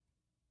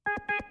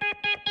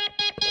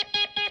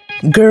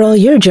Girl,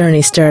 your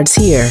journey starts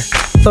here.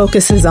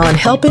 Focuses on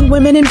helping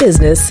women in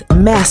business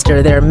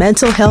master their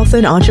mental health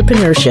and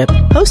entrepreneurship.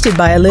 Hosted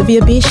by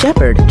Olivia B.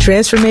 Shepherd,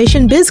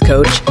 Transformation Biz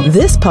Coach,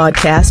 this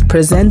podcast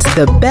presents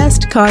the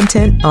best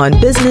content on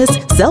business,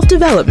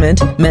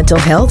 self-development, mental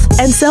health,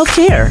 and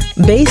self-care.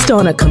 Based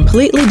on a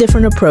completely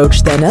different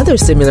approach than other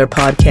similar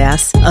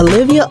podcasts,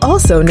 Olivia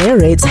also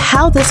narrates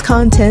how this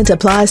content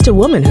applies to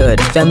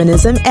womanhood,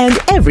 feminism, and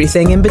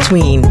everything in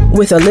between.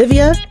 With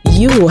Olivia,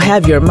 you will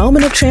have your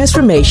moment of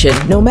transformation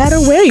no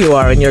matter where you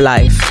are in your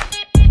life.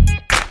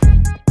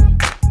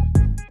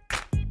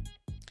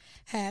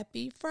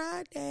 Happy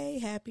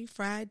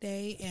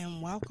Friday,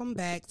 and welcome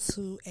back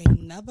to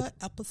another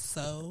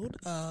episode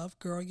of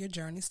Girl, Your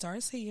Journey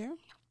Starts Here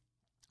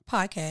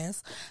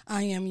podcast.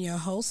 I am your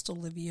host,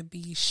 Olivia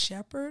B.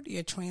 Shepherd,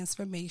 your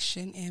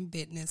transformation and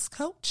business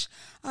coach.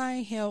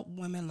 I help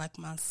women like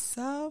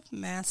myself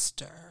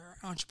master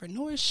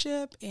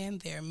entrepreneurship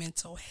and their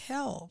mental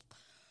health.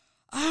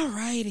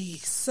 Alrighty,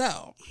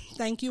 so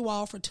thank you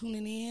all for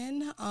tuning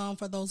in.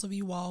 For those of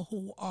you all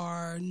who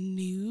are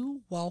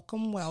new,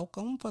 welcome.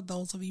 For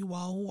those of you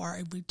all who are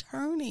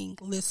returning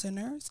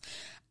listeners,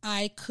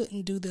 I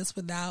couldn't do this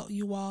without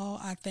you all.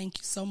 I thank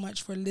you so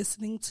much for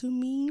listening to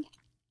me.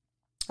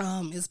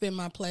 It's been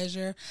my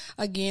pleasure.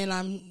 Again,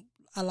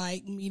 I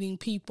like meeting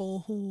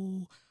people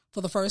who for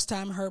the first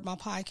time heard my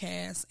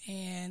podcast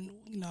and,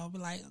 be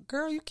like,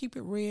 girl, you keep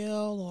it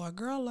real, or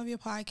girl, I love your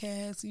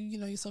podcast.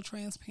 You're so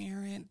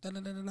transparent.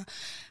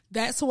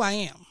 That's who I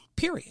am,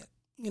 period.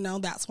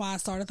 That's why I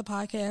started the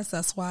podcast.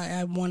 That's why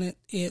I wanted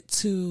it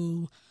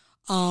to,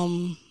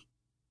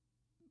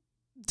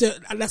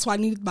 that's why I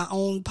needed my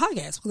own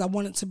podcast, because I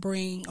wanted to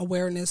bring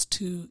awareness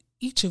to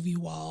each of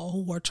you all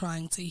who are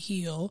trying to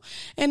heal.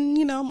 And,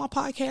 my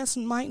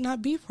podcast might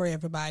not be for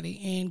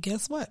everybody. And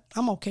guess what?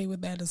 I'm okay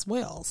with that as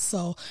well.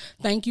 So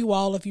thank you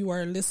all if you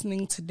are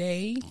listening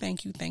today.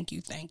 Thank you.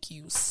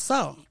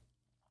 So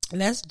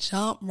let's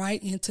jump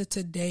right into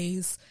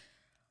today's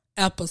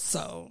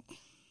episode.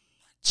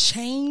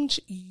 Change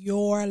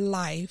your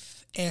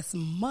life as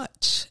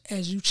much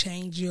as you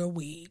change your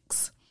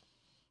wigs.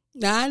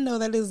 Now, I know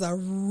that is a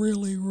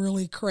really,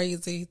 really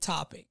crazy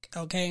topic,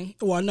 okay?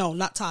 Well, no,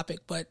 not topic,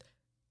 but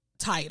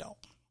title,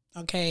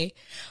 okay?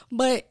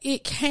 But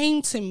it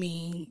came to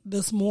me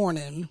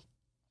yesterday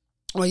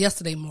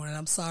morning,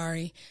 I'm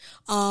sorry.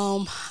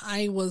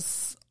 I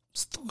was,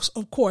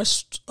 of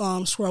course,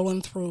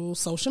 scrolling through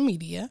social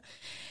media,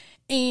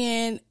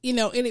 and,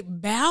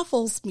 it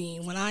baffles me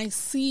when I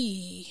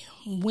see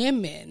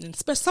women, and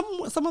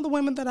especially some of the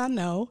women that I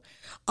know,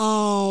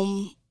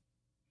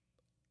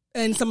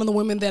 and some of the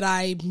women that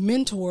I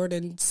mentored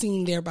and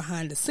seen there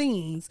behind the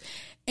scenes.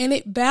 And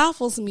it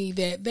baffles me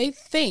that they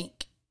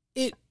think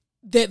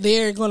that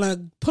they're going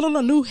to put on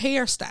a new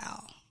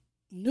hairstyle,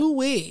 new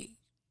wig.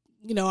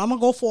 I'm going to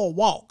go for a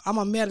walk. I'm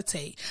going to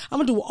meditate. I'm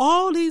going to do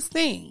all these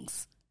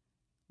things,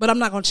 but I'm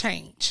not going to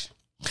change.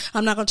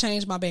 I'm not going to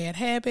change my bad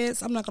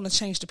habits. I'm not going to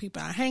change the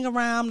people I hang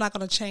around. I'm not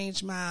going to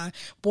change my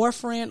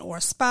boyfriend or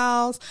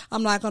spouse.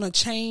 I'm not going to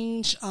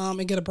change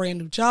and get a brand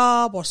new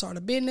job or start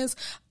a business.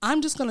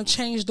 I'm just going to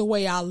change the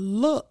way I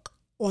look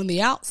on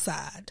the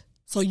outside,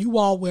 so you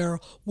all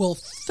will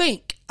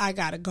think I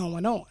got it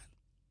going on.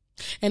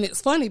 And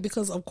it's funny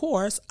because, of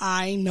course,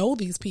 I know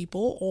these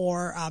people,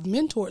 or I've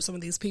mentored some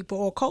of these people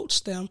or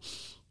coached them,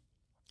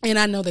 and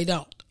I know they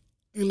don't.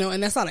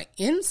 And that's not an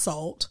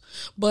insult,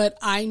 but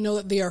I know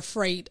that they're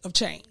afraid of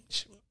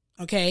change.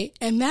 Okay.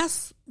 And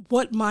that's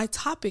what my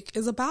topic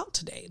is about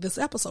today. This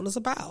episode is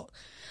about,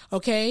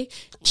 okay.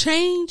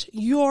 Change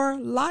your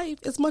life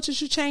as much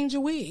as you change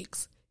your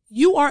wigs.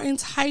 You are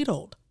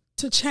entitled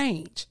to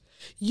change.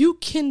 You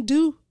can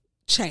do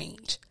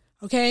change.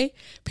 Okay.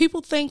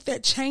 People think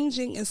that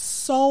changing is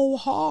so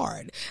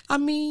hard. I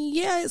mean,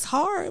 yeah, it's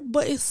hard,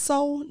 but it's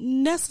so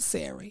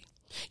necessary.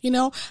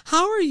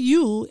 How are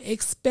you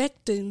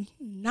expecting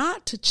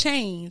not to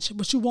change,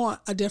 but you want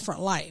a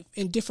different life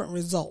and different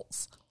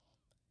results?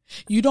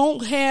 You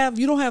just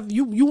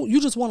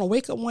want to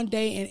wake up one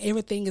day and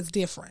everything is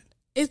different.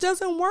 It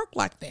doesn't work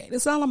like that.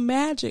 It's not a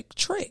magic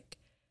trick.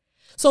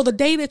 So the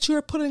day that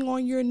you're putting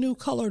on your new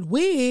colored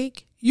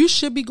wig, you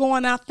should be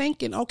going out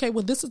thinking, okay,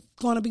 well, this is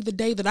going to be the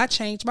day that I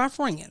change my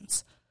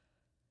friends.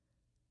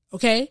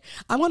 Okay,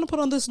 I'm going to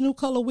put on this new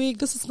color wig.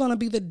 This is going to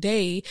be the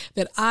day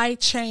that I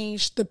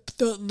change the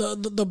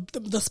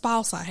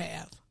spouse I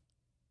have.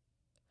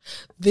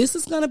 This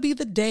is going to be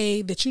the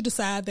day that you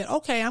decide that,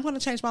 okay, I'm going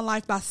to change my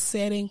life by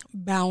setting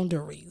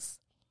boundaries.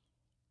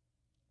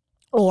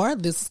 Or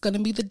this is going to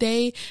be the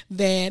day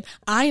that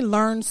I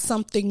learn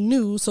something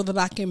new so that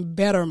I can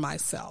better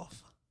myself.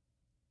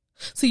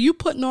 See, you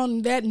putting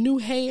on that new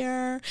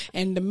hair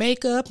and the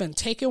makeup and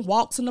taking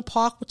walks in the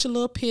park with your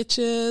little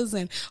pictures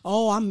and,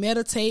 I'm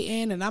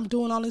meditating and I'm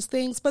doing all these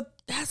things, but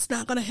that's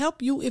not going to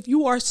help you if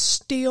you are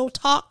still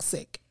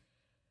toxic.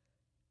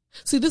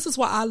 See, this is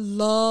why I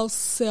love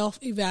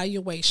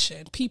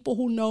self-evaluation. People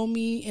who know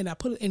me, and I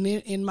put it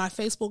in my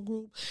Facebook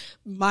group,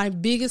 my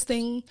biggest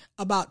thing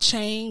about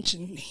change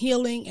and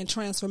healing and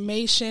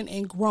transformation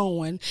and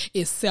growing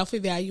is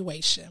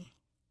self-evaluation.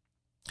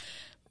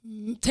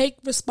 Take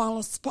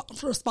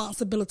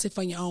responsibility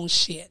for your own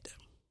shit.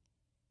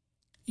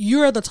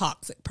 You're the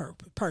toxic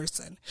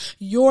person.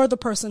 You're the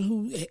person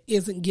who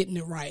isn't getting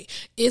it right.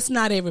 It's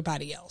not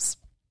everybody else.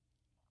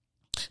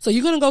 So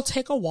you're going to go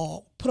take a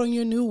walk, put on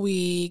your new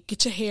wig,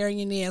 get your hair and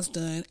your nails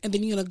done, and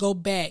then you're going to go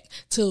back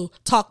to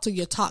talk to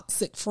your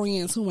toxic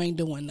friends who ain't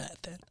doing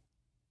nothing.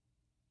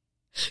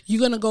 You're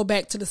going to go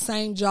back to the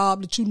same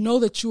job that you know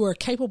that you are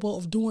capable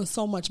of doing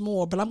so much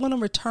more, but I'm going to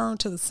return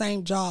to the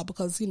same job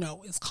because,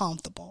 it's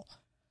comfortable.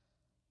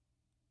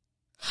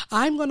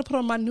 I'm going to put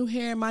on my new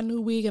hair and my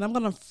new wig, and I'm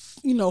going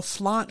to,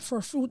 flaunt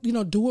for food,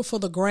 do it for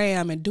the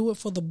gram and do it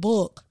for the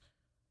book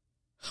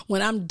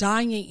when I'm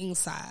dying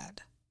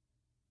inside.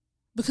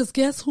 Because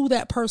guess who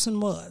that person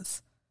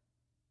was?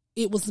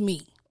 It was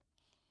me.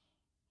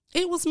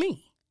 It was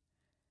me.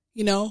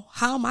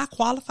 How am I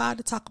qualified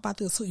to talk about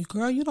this? So,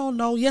 girl, you don't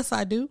know. Yes,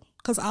 I do.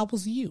 Because I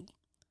was you.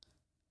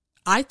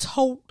 I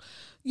told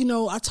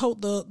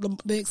the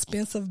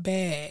expensive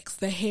bags,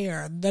 the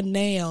hair, the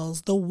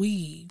nails, the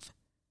weave.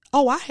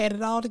 Oh, I had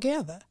it all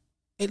together.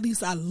 At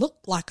least I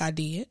looked like I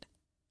did.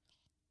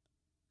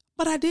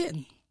 But I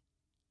didn't.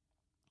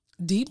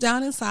 Deep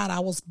down inside,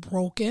 I was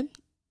broken.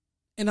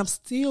 And I'm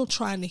still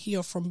trying to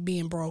heal from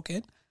being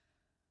broken.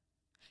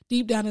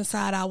 Deep down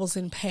inside, I was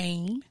in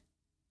pain.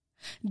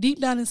 Deep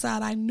down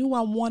inside, I knew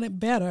I wanted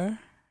better.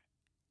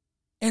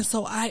 And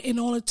so in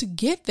order to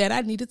get that,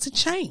 I needed to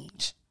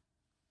change.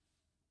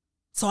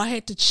 So I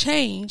had to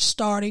change,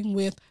 starting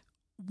with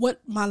what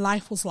my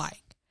life was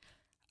like.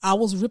 I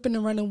was ripping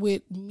and running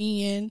with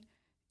men,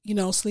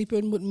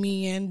 sleeping with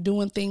men,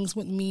 doing things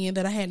with men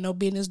that I had no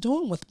business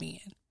doing with men.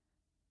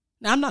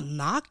 Now, I'm not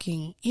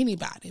knocking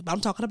anybody, but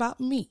I'm talking about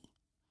me.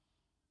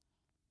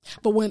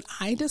 But when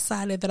I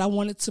decided that I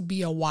wanted to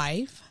be a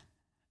wife,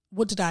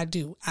 what did I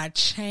do? I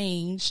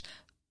changed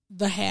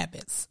the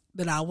habits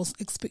that I was,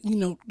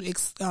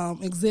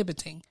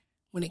 exhibiting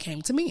when it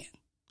came to men.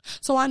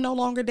 So I no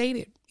longer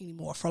dated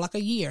anymore for like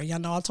a year. Y'all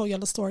know I told y'all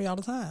the story all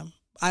the time.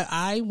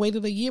 I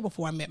waited a year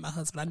before I met my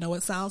husband. I know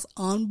it sounds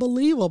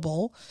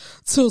unbelievable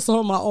to some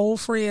of my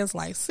old friends,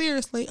 like,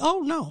 seriously?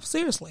 Oh, no,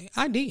 seriously,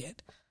 I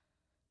did.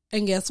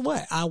 And guess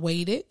what? I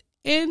waited,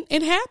 and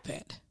it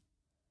happened.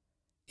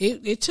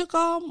 It took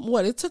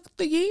it took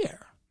the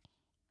year.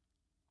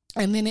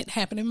 And then it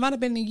happened. It might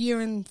have been a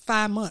year and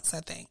 5 months,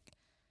 I think.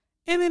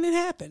 And then it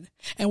happened.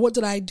 And what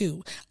did I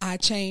do? I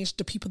changed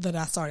the people that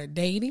I started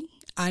dating.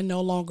 I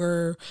no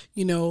longer,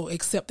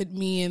 accepted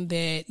men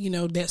that,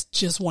 that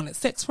just wanted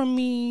sex from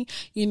me.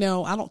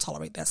 I don't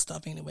tolerate that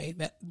stuff anyway.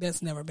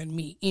 That's never been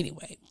me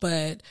anyway.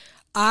 But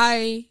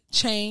I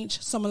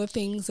changed some of the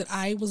things that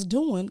I was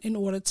doing in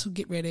order to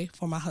get ready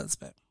for my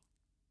husband.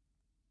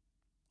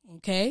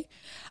 Okay?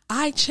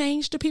 I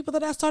changed the people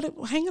that I started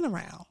hanging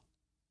around.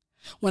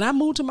 When I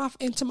moved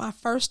into my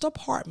first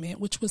apartment,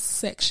 which was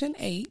Section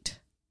 8,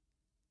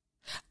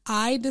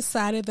 I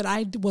decided that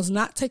I was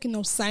not taking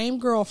those same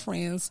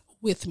girlfriends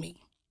with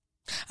me.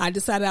 I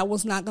decided I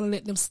was not going to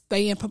let them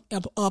stay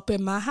up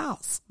in my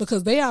house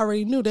because they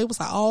already knew. They was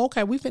like, oh,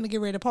 okay, we finna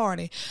get ready to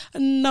party.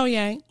 No, you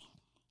ain't.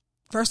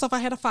 First off, I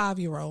had a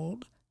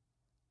 5-year-old.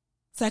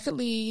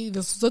 Secondly,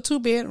 this was a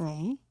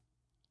 2-bedroom.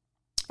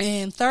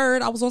 And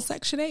third, I was on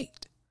Section 8.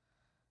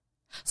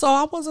 So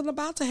I wasn't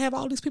about to have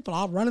all these people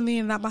all running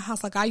in and out my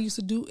house like I used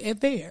to do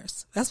at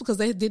theirs. That's because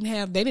they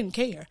didn't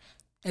care.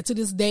 And to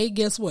this day,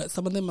 guess what?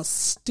 Some of them are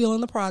still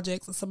in the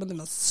projects and some of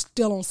them are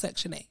still on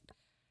Section 8.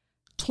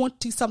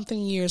 20-something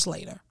years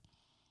later.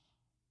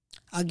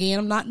 Again,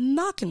 I'm not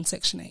knocking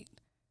Section 8.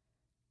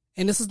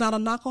 And this is not a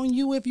knock on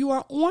you if you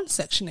are on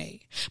Section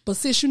 8. But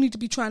sis, you need to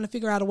be trying to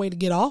figure out a way to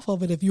get off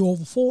of it if you're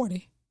over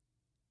 40.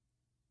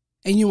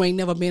 And you ain't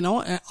never been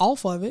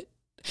off of it.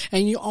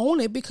 And you own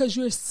it because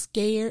you're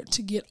scared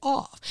to get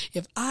off.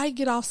 If I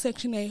get off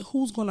Section 8,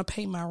 who's going to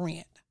pay my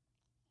rent?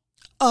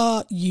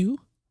 You.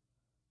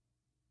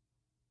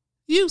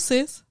 You,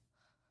 sis.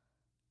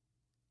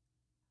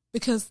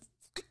 Because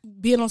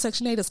being on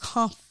Section 8 is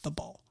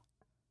comfortable.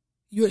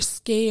 You're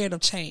scared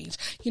of change.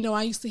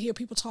 I used to hear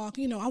people talk,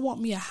 I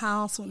want me a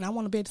house and I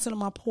want to be able to sit on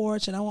my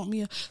porch and I want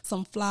me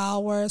some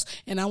flowers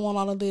and I want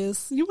all of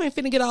this. You ain't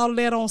finna get all of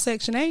that on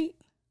Section 8.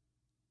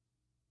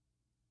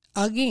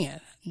 Again,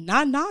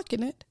 not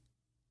knocking it.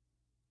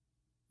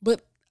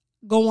 But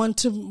going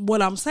to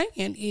what I'm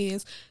saying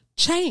is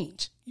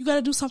change. You got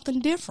to do something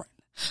different.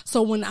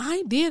 So when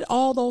I did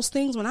all those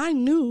things, when I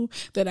knew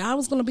that I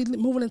was going to be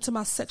moving into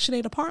my Section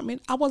 8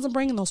 apartment, I wasn't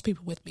bringing those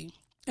people with me.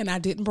 And I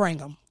didn't bring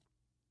them.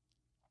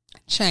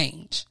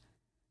 Change.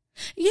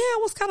 Yeah, I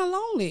was kind of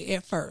lonely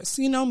at first.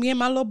 Me and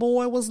my little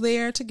boy was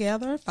there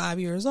together, 5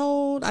 years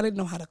old. I didn't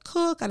know how to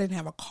cook. I didn't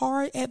have a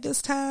car at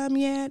this time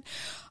yet.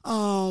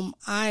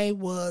 I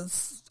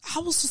was I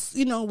was just,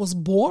 it was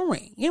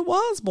boring. It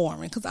was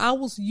boring because I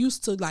was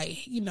used to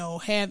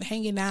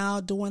hanging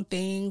out, doing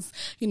things,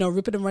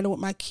 ripping and running with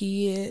my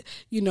kid,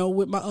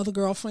 with my other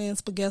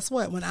girlfriends. But guess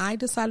what? When I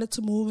decided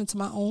to move into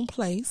my own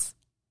place,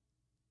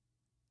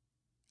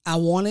 I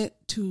wanted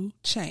to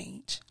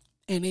change.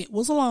 And it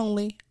was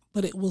lonely,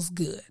 but it was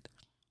good.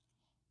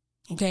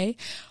 Okay?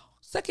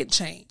 Second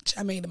change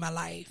I made in my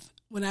life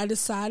when I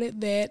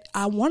decided that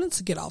I wanted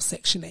to get off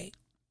Section 8.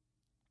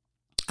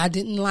 I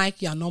didn't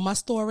like, y'all know my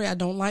story. I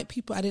didn't like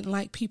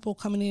people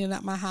coming in and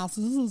out my house.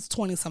 This was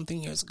 20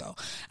 something years ago.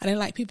 I didn't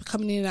like people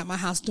coming in and out my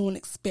house doing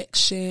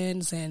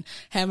inspections and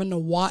having to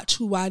watch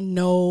who I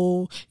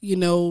know,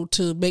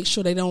 to make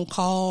sure they don't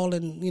call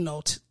and,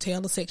 to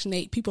tell the Section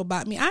 8 people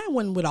about me. I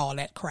wasn't with all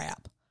that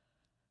crap.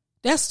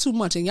 That's too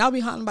much. And y'all be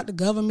hollering about the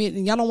government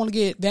and y'all don't want to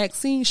get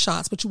vaccine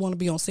shots, but you want to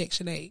be on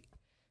Section 8.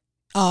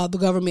 The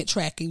government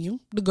tracking you,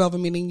 the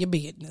government in your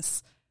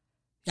business.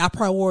 Y'all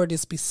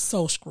priorities be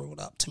so screwed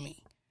up to me.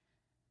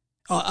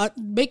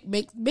 Make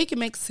it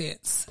make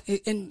sense,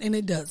 and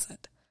it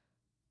doesn't.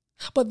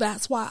 But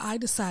that's why I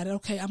decided,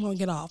 okay, I'm gonna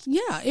get off.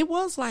 Yeah, it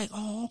was like,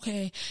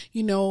 okay,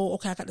 I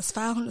got this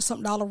 $500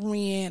 something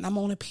rent. I'm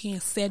only paying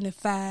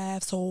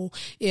 $75. So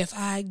if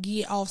I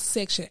get off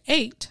Section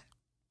 8,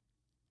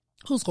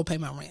 who's gonna pay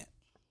my rent?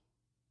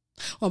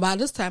 Well, by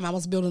this time I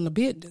was building a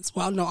business.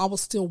 Well, no, I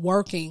was still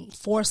working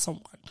for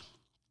someone,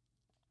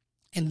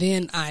 and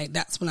then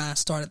that's when I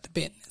started the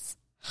business.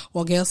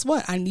 Well, guess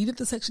what? I needed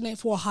the Section 8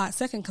 for a hot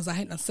second because I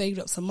hadn't saved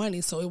up some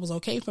money. So it was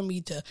okay for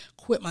me to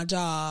quit my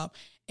job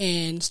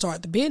and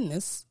start the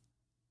business.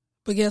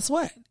 But guess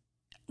what?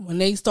 When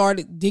they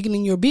started digging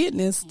in your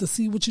business to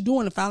see what you're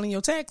doing and filing your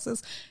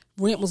taxes,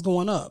 rent was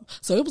going up.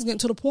 So it was getting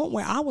to the point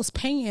where I was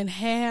paying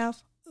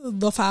half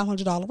the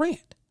 $500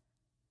 rent.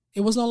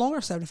 It was no longer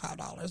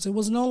 $75. It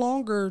was no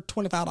longer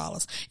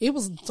 $25. It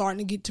was starting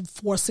to get to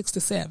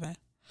 $467.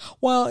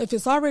 Well, if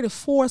it's already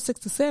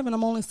 $467,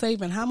 I'm only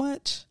saving how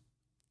much?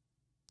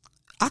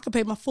 I could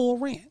pay my full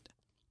rent.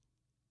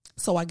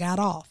 So I got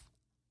off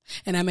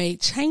and I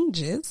made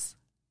changes,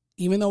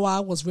 even though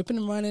I was ripping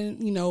and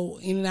running,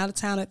 in and out of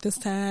town at this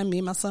time. Me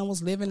and my son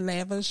was living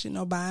lavish,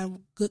 buying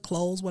good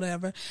clothes,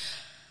 whatever.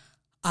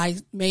 I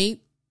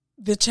made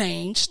the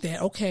change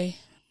that, okay,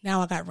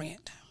 now I got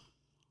rent.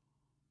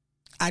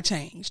 I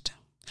changed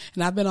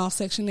and I've been off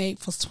Section 8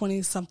 for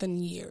 20 something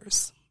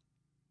years.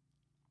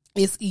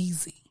 It's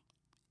easy.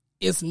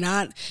 It's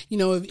not,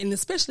 and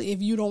especially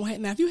if you don't have,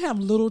 now if you have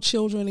little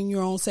children in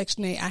your own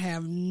Section 8, I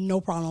have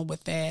no problem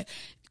with that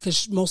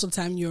because most of the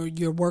time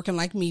you're working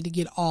like me to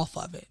get off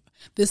of it.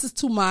 This is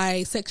to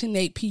my Section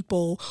 8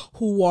 people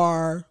who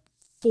are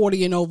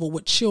 40 and over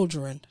with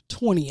children,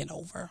 20 and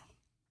over.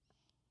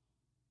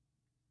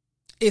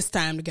 It's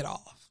time to get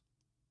off.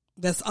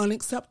 That's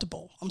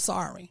unacceptable. I'm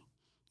sorry.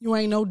 You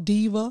ain't no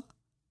diva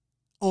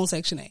on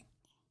Section 8.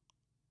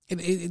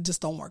 It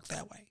just don't work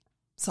that way.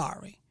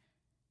 Sorry.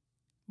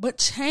 But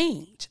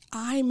change.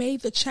 I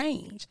made the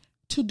change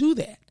to do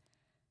that.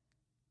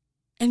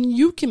 And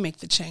you can make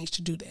the change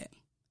to do that.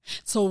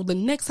 So the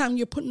next time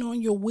you're putting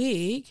on your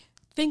wig,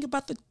 think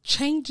about the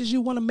changes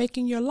you want to make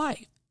in your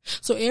life.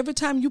 So every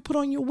time you put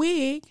on your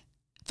wig,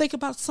 think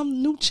about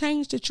some new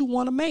change that you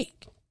want to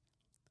make.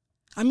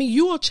 I mean,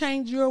 you will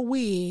change your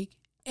wig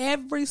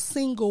every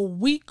single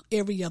week,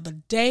 every other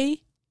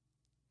day,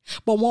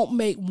 but won't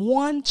make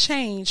one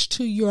change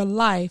to your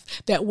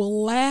life that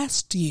will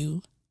last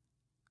you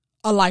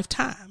a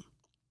lifetime.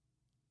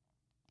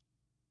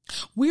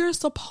 We're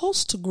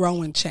supposed to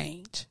grow and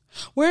change.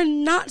 We're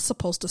not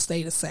supposed to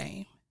stay the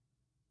same.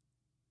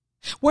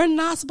 We're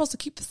not supposed to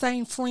keep the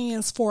same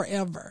friends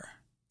forever.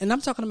 And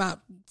I'm talking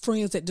about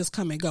friends that just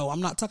come and go.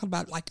 I'm not talking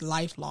about like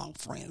lifelong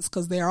friends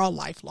because there are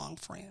lifelong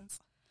friends.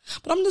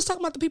 But I'm just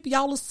talking about the people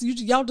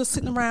y'all just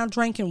sitting around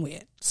drinking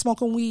with,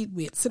 smoking weed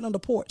with, sitting on the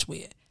porch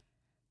with,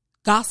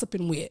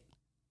 gossiping with.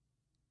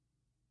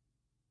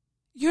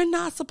 You're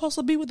not supposed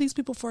to be with these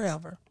people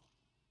forever.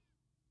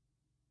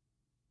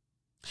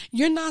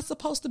 You're not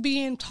supposed to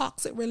be in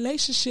toxic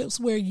relationships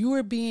where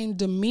you're being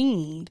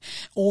demeaned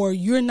or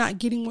you're not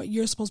getting what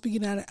you're supposed to be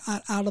getting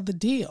out of the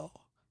deal.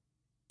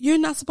 You're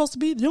not supposed to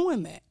be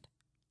doing that.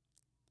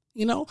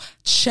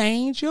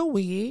 Change your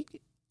wig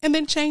and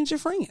then change your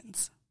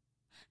friends.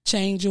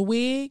 Change your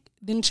wig,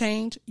 then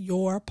change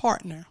your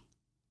partner.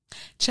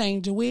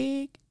 Change your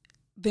wig,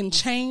 then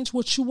change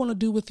what you want to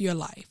do with your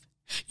life.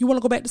 You want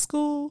to go back to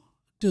school?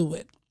 Do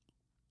it.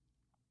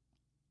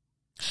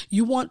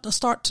 You want to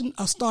start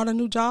a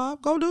new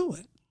job? Go do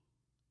it.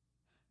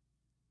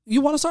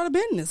 You want to start a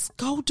business?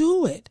 Go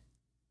do it.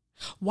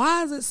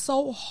 Why is it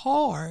so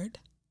hard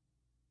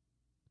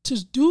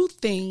to do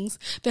things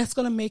that's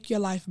going to make your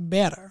life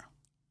better?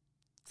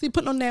 See,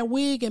 putting on that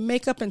wig and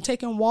makeup and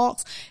taking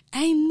walks,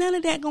 ain't none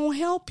of that going to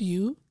help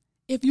you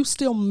if you're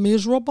still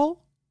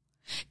miserable.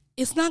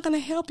 It's not going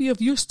to help you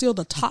if you're still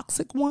the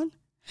toxic one.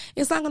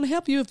 It's not going to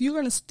help you if you're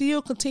going to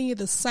still continue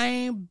the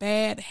same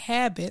bad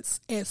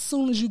habits as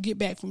soon as you get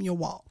back from your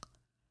walk.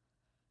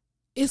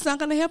 It's not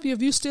going to help you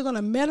if you're still going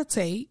to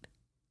meditate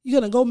You're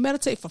going to go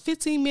meditate for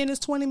 15 minutes,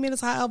 20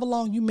 minutes, however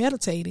long you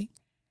meditating,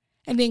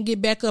 and then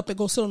get back up and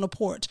go sit on the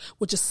porch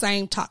with the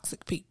same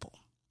toxic people.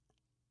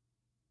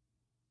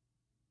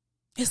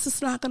 It's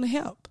just not going to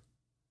help.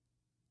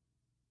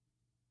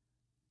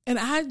 And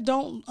I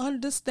don't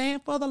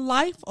understand for the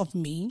life of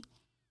me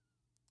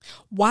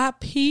why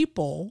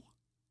people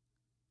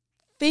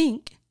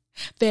think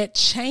that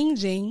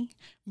changing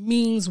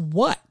means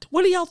what?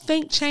 What do y'all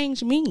think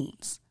change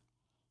means?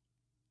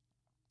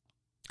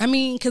 I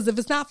mean, because if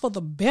it's not for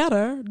the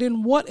better,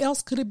 then what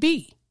else could it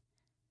be?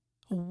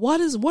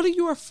 What are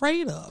you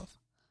afraid of?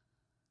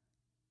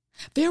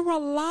 There were a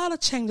lot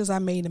of changes I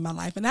made in my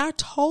life, and I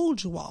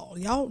told you all.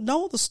 Y'all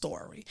know the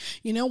story.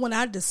 You know, when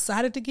I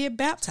decided to get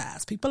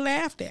baptized, people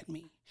laughed at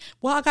me.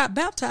 Well, I got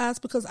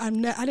baptized because I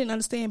didn't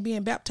understand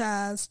being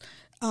baptized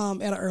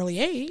at an early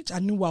age. I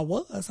knew I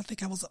was. I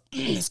think I was,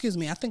 I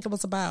think it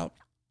was about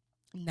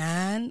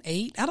 9,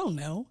 8. I don't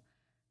know.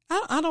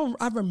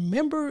 I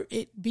remember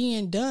it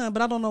being done,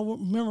 but I don't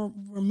know,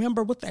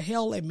 remember what the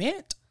hell it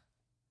meant.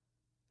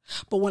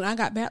 But when I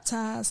got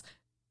baptized,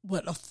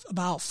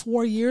 about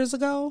 4 years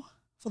ago,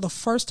 for the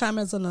first time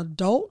as an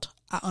adult,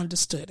 I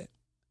understood it.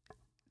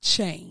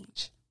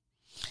 Change.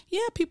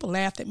 Yeah, people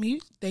laughed at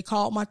me. They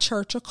called my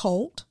church a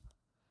cult,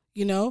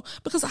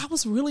 because I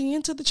was really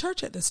into the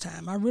church at this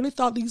time. I really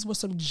thought these were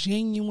some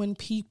genuine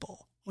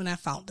people when I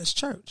found this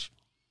church.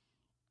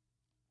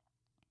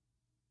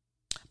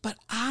 But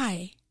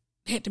I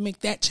had to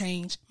make that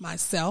change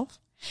myself,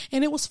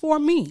 and it was for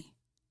me.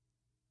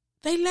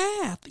 They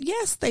laughed.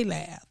 Yes, they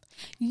laughed.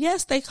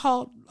 Yes, they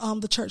called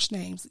the church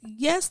names.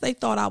 Yes, they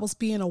thought I was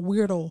being a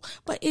weirdo,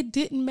 but it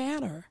didn't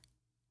matter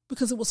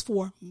because it was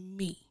for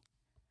me.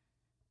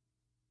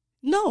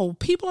 No,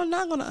 people are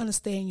not going to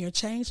understand your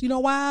change. You know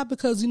why?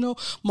 Because,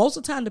 most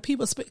of the time the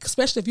people,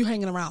 especially if you're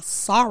hanging around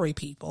sorry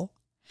people,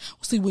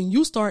 see, when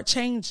you start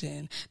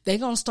changing, they're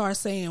going to start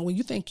saying, well,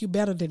 you think you're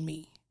better than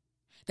me.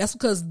 That's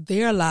because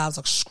their lives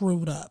are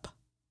screwed up.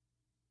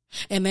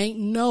 And ain't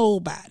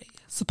nobody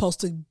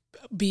supposed to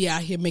be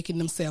out here making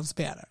themselves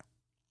better.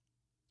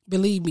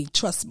 Believe me,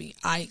 trust me,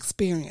 I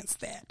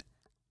experienced that.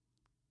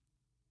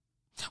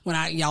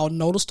 Y'all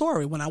know the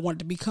story, when I wanted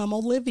to become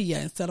Olivia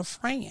instead of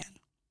Fran.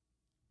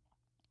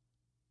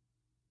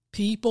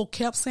 People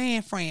kept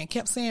saying Fran.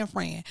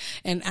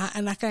 And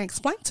I can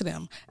explain to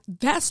them,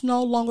 that's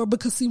no longer,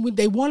 because see, when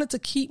they wanted to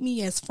keep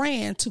me as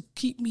Fran, to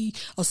keep me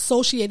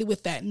associated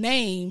with that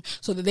name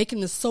so that they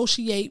can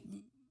associate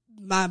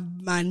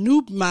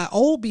my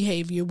old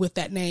behavior with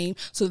that name,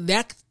 so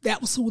that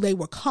was who they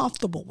were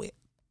comfortable with.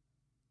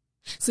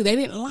 See, they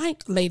didn't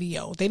like Lady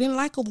O. They didn't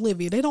like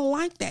Olivia. They don't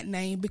like that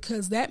name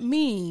because that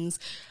means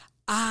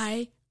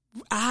I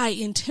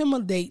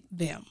intimidate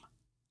them.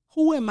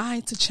 Who am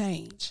I to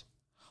change?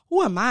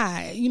 Who am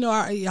I?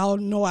 Y'all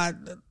know I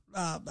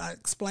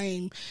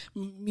explain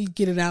me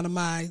getting out of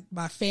my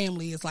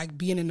family is like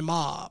being in the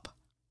mob.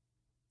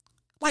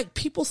 Like,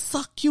 people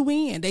suck you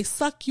in. They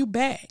suck you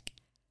back.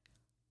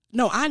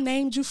 No, I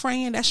named you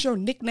Fran. That's your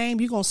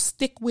nickname. You're going to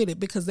stick with it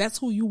because that's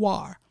who you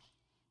are.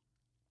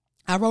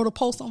 I wrote a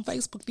post on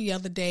Facebook the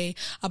other day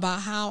about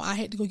how I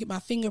had to go get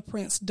my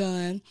fingerprints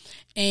done.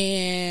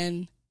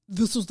 And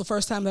this was the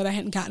first time that I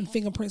hadn't gotten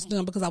fingerprints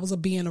done because I was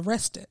being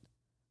arrested.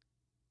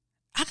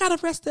 I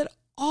got arrested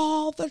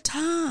all the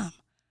time.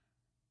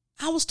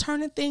 I was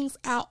turning things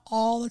out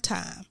all the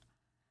time.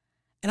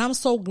 And I'm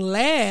so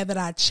glad that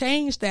I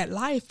changed that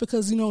life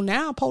because,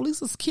 now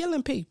police is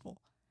killing people.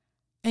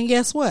 And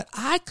guess what?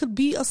 I could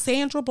be a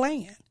Sandra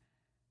Bland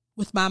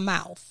with my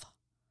mouth.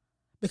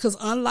 Because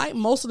unlike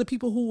most of the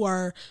people who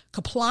are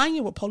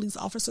complying with police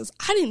officers,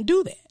 I didn't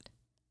do that.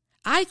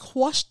 I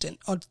questioned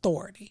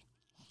authority.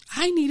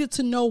 I needed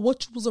to know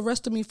what you was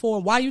arresting me for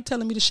and why you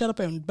telling me to shut up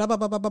and blah, blah,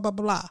 blah, blah, blah, blah,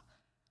 blah.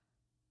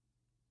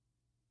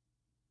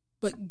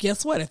 But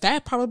guess what? If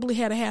that probably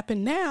had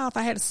happened now, if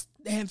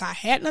I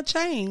hadn't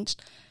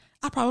changed,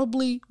 I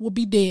probably would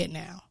be dead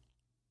now.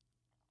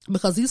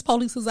 Because these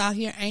police out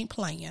here ain't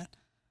playing.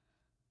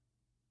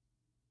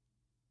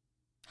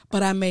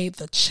 But I made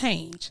the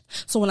change.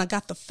 So when I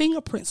got the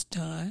fingerprints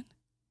done,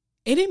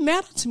 it didn't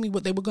matter to me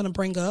what they were going to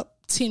bring up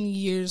 10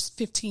 years,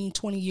 15,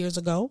 20 years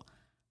ago,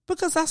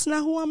 because that's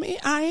not who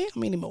I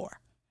am anymore.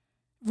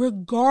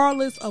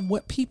 Regardless of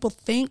what people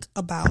think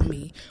about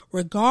me,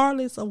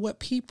 regardless of what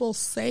people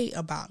say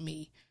about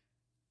me.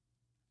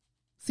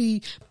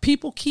 See,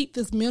 people keep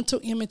this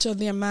mental image of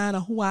their mind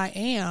of who I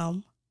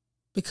am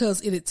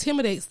because it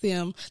intimidates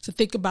them to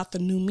think about the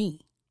new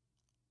me.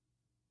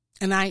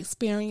 And I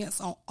experience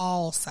on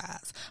all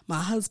sides. My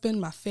husband,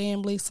 my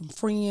family, some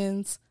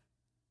friends,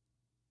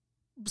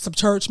 some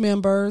church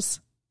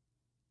members,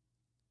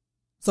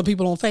 some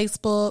people on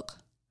Facebook.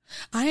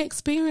 I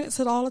experience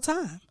it all the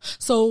time.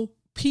 So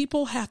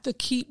people have to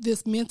keep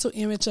this mental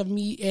image of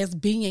me as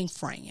being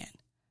Fran.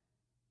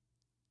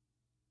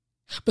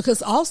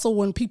 Because also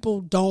when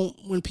people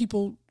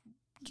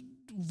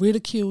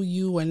ridicule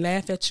you and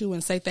laugh at you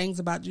and say things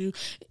about you,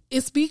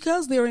 it's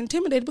because they're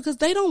intimidated because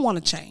they don't want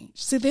to change.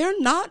 See, they're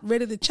not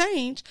ready to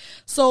change.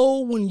 So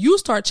when you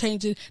start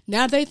changing,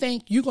 now they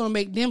think you're going to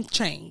make them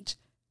change.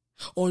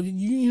 Or,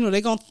 you know,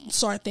 they're going to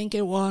start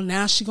thinking, well,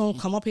 now she's going to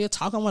come up here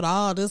talking with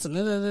all this and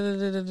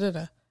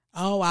da-da-da-da-da-da.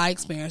 Oh, I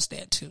experienced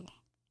that too.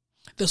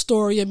 The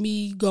story of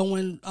me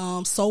going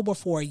sober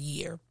for a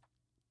year.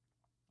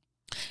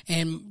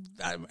 And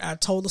I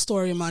told the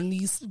story of my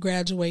niece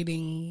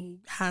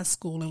graduating high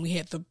school, and we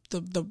had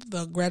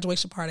the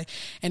graduation party.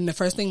 And the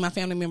first thing my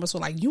family members were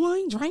like, you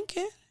ain't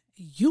drinking?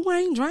 You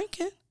ain't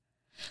drinking?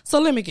 So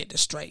let me get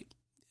this straight.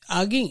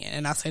 Again,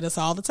 and I say this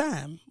all the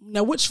time.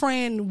 Now, which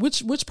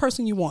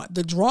person you want?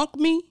 The drunk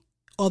me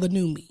or the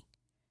new me?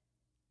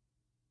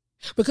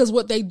 Because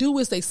what they do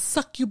is they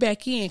suck you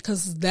back in,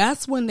 because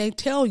that's when they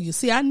tell you,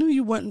 see, I knew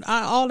you weren't,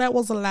 all that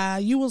was a lie.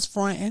 You was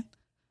fronting.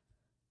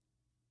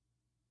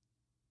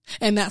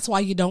 And that's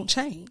why you don't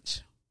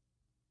change.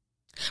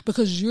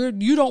 Because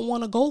you don't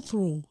want to go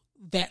through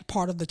that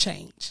part of the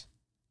change.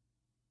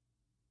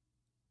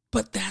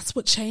 But that's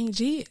what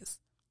change is.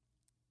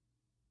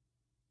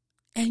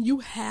 And you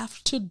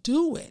have to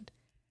do it.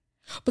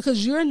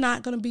 Because you're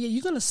going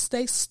to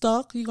stay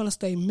stuck. You're going to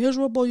stay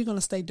miserable. You're going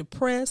to stay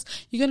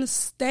depressed. You're going to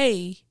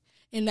stay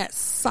in that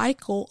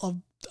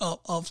cycle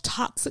of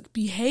toxic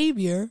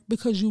behavior,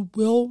 because you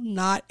will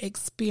not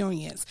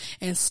experience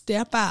and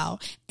step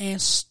out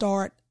and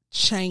start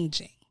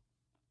changing.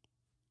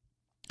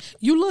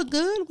 You look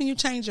good when you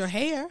change your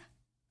hair,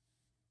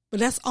 but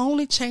that's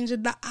only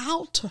changing the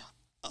outer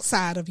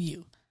side of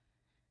you.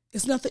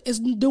 It's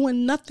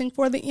doing nothing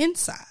for the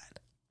inside.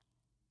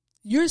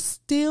 You're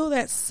still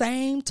that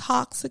same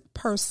toxic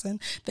person,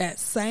 that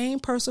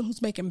same person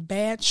who's making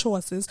bad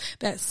choices,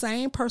 that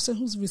same person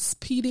who's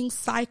repeating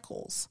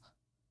cycles.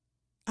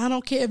 I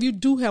don't care if you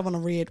do have on a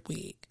red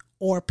wig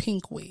or a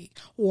pink wig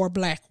or a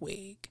black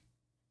wig.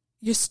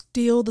 You're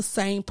still the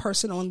same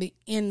person on the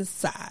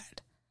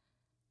inside.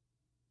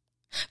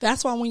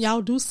 That's why when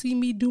y'all do see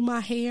me do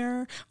my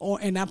hair,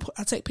 and I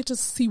take pictures,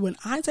 see when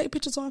I take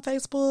pictures on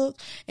Facebook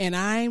and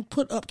I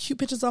put up cute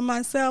pictures of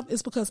myself,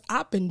 it's because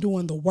I've been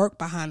doing the work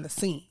behind the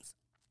scenes.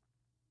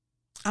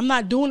 I'm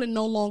not doing it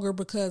no longer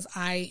because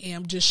I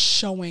am just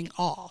showing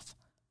off,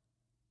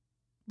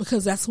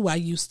 because that's who I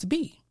used to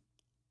be.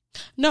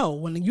 No,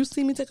 when you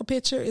see me take a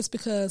picture, it's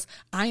because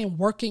I am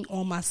working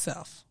on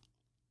myself.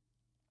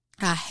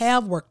 I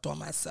have worked on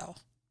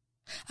myself.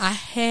 I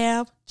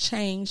have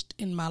changed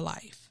in my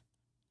life.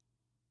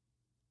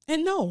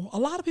 And no, a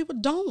lot of people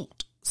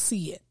don't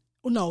see it.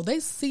 No,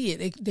 they see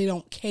it. They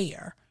don't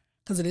care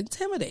because it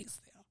intimidates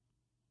them.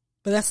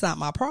 But that's not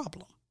my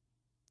problem.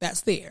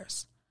 That's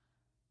theirs.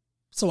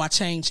 So I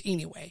change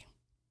anyway.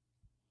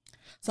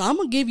 So I'm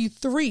going to give you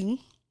 3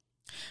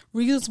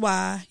 reasons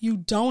why you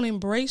don't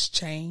embrace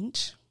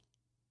change.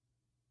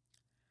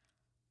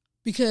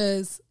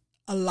 Because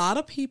a lot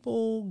of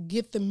people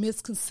get the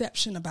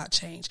misconception about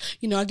change.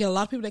 You know, I get a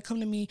lot of people that come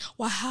to me,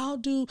 well, how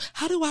do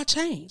I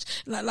change?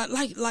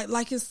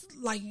 Like it's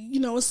like,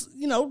 it's,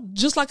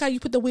 just like how you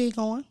put the wig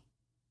on.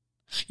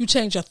 You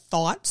change your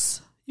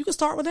thoughts. You can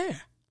start with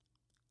there.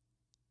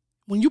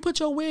 When you put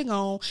your wig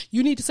on,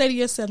 you need to say to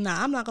yourself,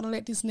 now, I'm not going to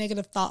let these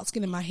negative thoughts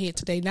get in my head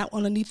today, not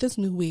underneath this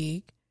new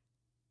wig.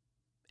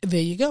 There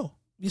you go.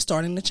 You're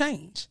starting to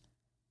change.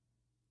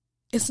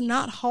 It's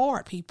not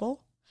hard,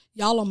 people.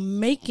 Y'all are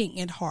making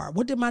it hard.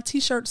 What did my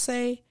t-shirt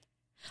say?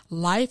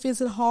 Life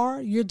isn't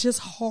hard. You're just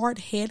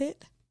hard-headed.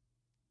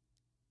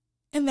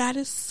 And that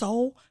is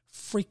so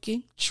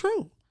freaking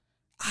true.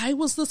 I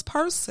was this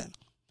person.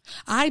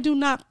 I do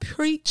not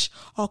preach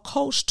or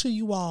coach to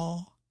you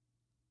all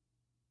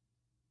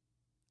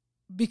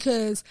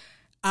because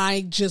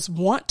I just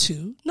want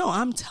to. No,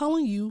 I'm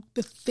telling you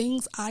the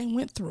things I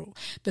went through,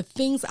 the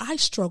things I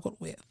struggled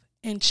with.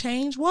 And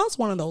change was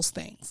one of those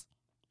things.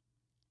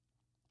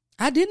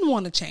 I didn't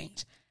want to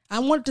change. I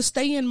wanted to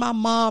stay in my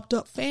mobbed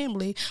up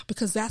family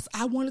because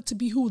I wanted to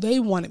be who they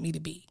wanted me to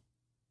be.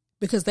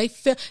 Because they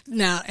felt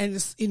now, and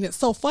it's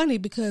so funny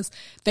because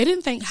they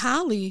didn't think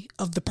highly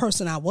of the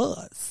person I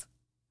was.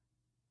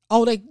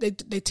 Oh, they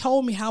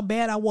told me how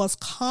bad I was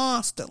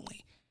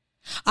constantly.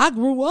 I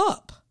grew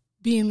up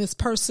being this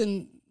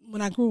person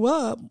when I grew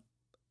up,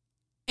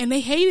 and they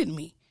hated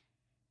me.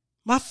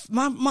 My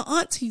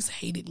aunties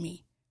hated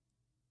me.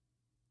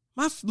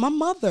 My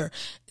mother,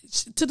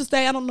 to this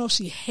day, I don't know if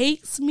she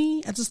hates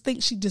me. I just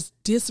think she just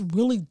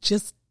really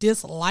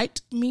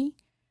disliked me.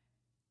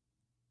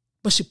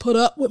 But she put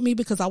up with me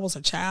because I was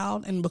a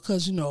child and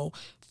because,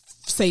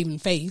 saving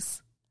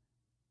face.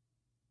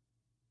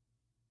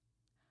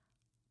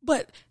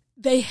 But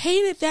they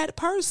hated that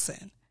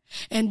person.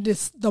 And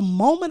the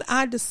moment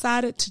I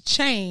decided to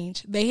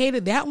change, they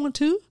hated that one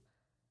too.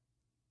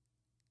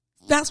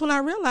 That's when I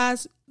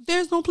realized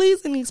there's no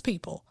pleasing these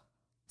people.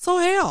 So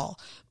hell,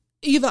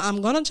 either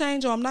I'm going to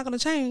change or I'm not going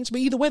to change,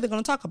 but either way, they're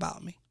going to talk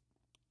about me.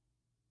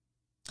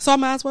 So I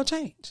might as well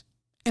change.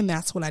 And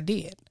that's what I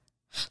did.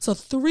 So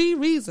 3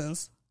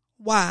 reasons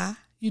why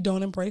you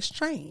don't embrace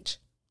change.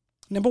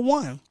 Number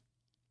 1,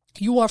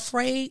 You are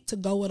afraid to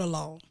go it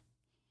alone.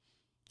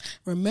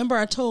 Remember,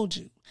 I told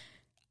you,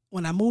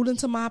 when I moved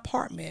into my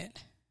apartment,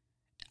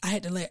 I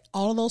had to let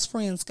all of those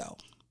friends go.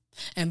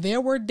 And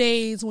there were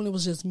days when it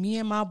was just me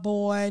and my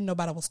boy.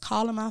 Nobody was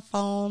calling my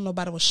phone.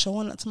 Nobody was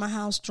showing up to my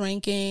house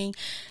drinking.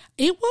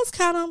 It was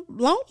kind of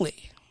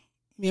lonely.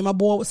 Me and my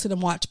boy would sit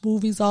and watch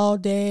movies all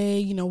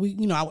day.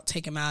 I would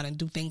take him out and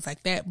do things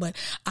like that. But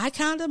I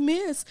kind of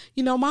miss,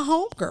 my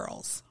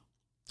homegirls.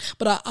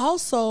 But I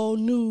also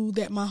knew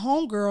that my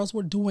homegirls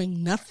were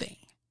doing nothing.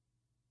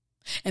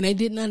 And they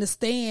didn't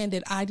understand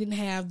that I didn't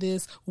have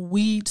this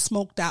weed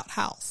smoked out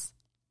house.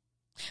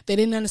 They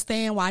didn't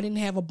understand why I didn't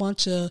have a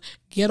bunch of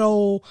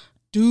ghetto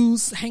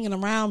dudes hanging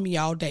around me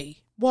all day.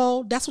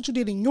 Well, that's what you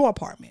did in your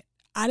apartment.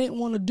 I didn't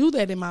want to do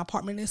that in my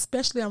apartment,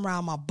 especially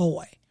around my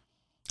boy.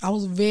 I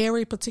was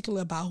very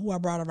particular about who I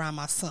brought around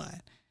my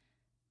son.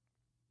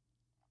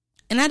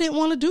 And I didn't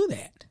want to do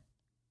that.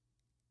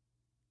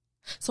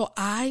 So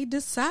I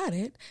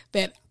decided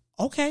that,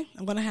 okay,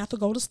 I'm going to have to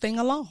go this thing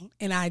alone.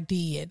 And I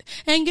did.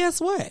 And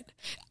guess what?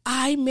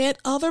 I met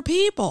other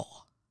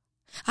people.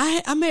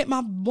 I met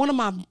one of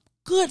my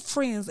good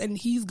friends, and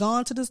he's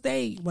gone to this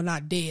day. Well,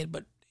 not dead,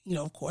 but,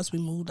 of course, we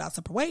moved our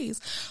separate ways.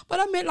 But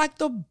I met like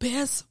the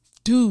best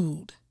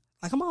dude.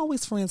 Like, I'm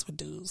always friends with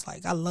dudes.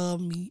 Like, I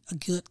love me a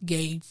good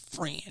gay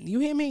friend. You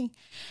hear me?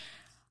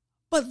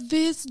 But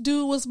this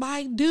dude was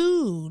my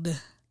dude.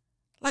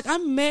 Like, I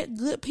met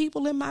good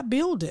people in my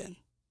building.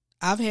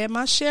 I've had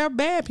my share of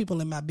bad people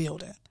in my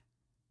building.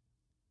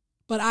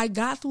 But I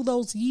got through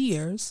those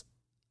years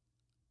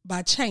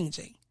by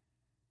changing.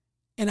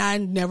 And I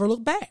never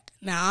look back.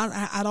 Now,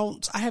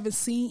 I haven't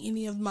seen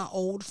any of my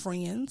old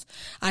friends.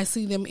 I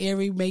see them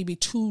every maybe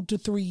 2 to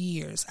 3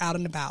 years out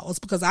and about. It's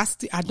because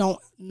I don't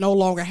no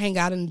longer hang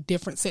out in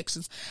different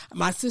sections.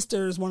 My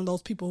sister is one of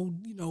those people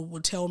who,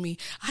 would tell me,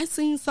 I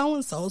seen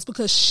so-and-so. It's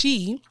because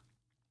she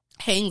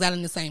hangs out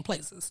in the same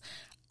places.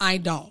 I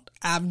don't.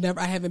 I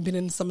haven't been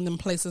in some of them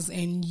places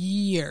in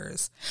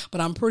years, but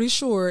I'm pretty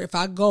sure if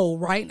I can go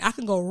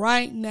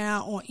right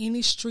now on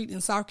any street in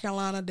South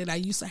Carolina that I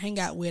used to hang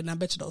out with, and I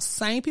bet you those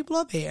same people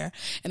are there,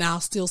 and I'll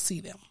still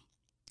see them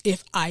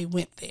if I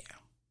went there.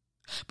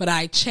 But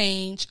I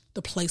changed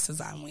the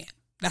places I went.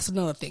 That's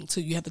another thing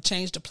too. You have to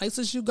change the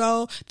places you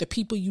go, the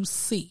people you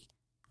see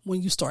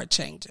when you start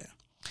changing.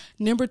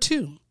 Number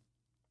 2,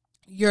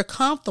 you're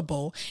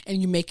comfortable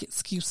and you make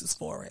excuses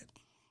for it.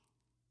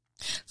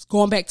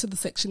 Going back to the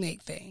Section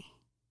 8 thing.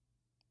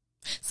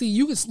 See,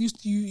 you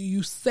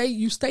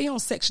stay on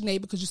Section 8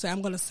 because you say,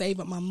 I'm going to save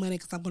up my money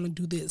because I'm going to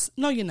do this.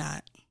 No, you're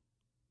not.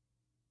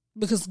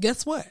 Because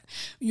guess what?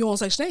 You're on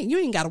Section 8. You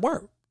ain't got to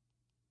work.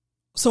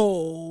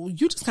 So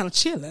you just kind of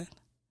chilling.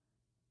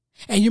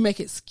 And you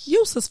make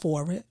excuses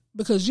for it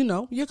because,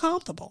 you're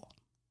comfortable.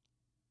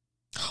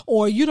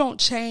 Or you don't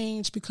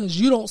change because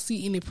you don't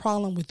see any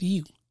problem with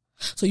you.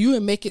 So you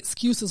would make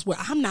excuses where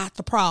I'm not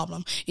the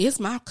problem. It's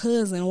my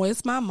cousin or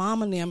it's my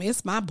mom and them.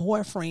 It's my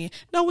boyfriend.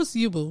 No, it's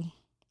you, boo.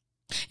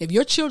 If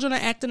your children are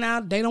acting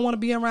out, they don't want to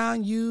be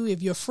around you.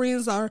 If your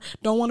friends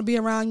don't want to be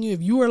around you.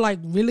 If you are like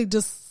really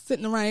just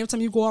sitting around every time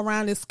you go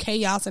around this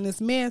chaos and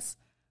this mess,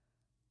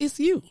 it's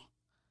you.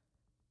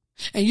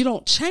 And you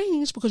don't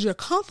change because you're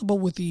comfortable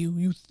with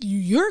you.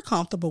 You're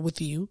comfortable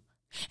with you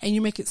and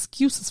you make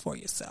excuses for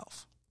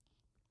yourself.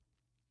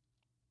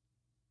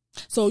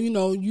 So,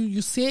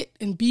 you sit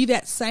and be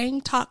that same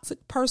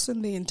toxic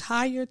person the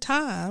entire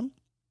time.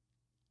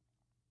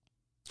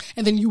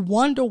 And then you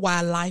wonder why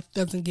life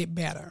doesn't get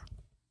better.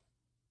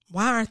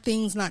 Why are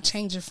things not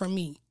changing for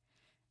me?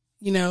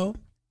 And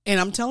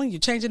I'm telling you,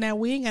 changing that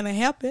we ain't going to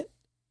help it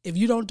if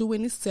you don't do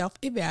any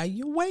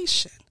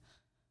self-evaluation.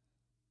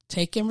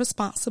 Taking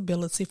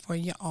responsibility for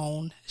your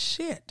own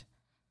shit.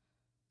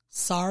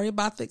 Sorry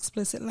about the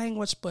explicit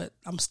language, but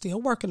I'm still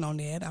working on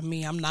that. I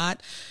mean, I'm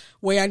not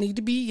where I need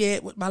to be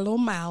yet with my little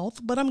mouth,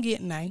 but I'm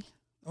getting there,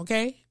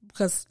 okay?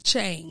 Because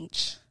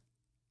change.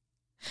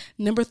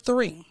 Number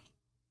 3,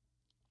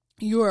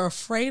 you are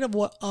afraid of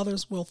what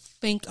others will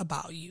think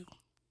about you.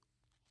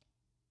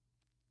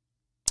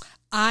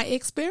 I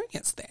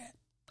experienced that.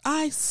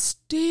 I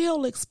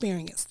still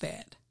experience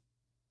that.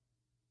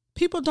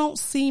 People don't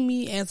see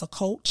me as a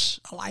coach,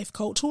 a life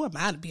coach. Who am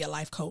I to be a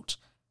life coach?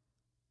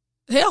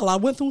 Hell, I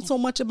went through so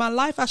much in my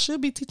life, I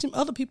should be teaching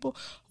other people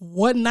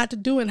what not to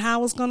do and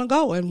how it's going to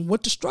go and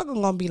what the struggle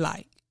going to be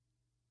like.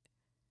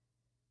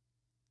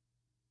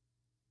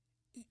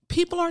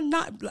 People are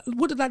not,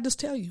 what did I just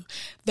tell you?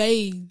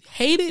 They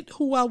hated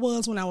who I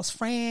was when I was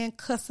friend,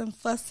 cussing,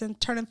 fussing,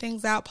 turning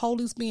things out,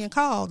 police being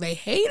called. They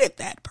hated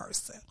that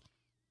person.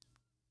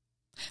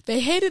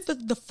 They hated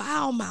the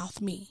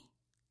foul-mouthed me.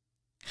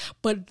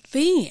 But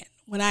then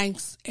when I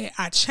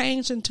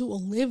changed into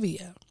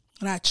Olivia,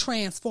 and I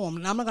transformed,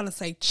 and I'm not going to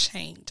say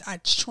change, I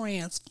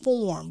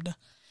transformed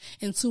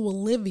into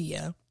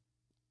Olivia.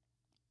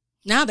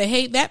 Now they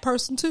hate that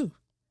person too.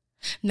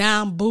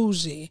 Now I'm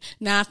bougie.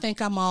 Now I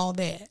think I'm all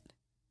that.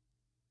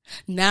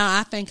 Now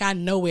I think I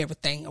know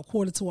everything,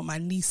 according to what my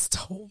niece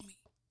told me.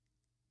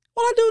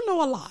 Well, I do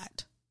know a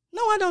lot.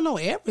 No, I don't know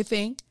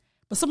everything,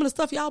 But some of the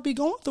stuff y'all be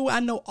going through,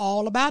 I know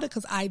all about it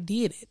because I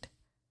did it.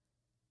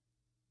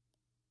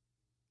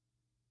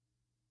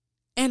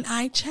 And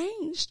I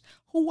changed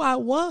who I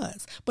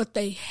was, but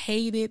they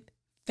hated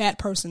that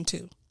person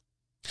too.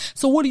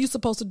 So what are you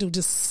supposed to do?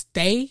 Just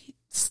stay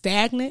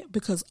stagnant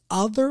because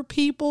other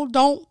people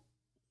don't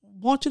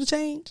want you to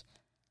change?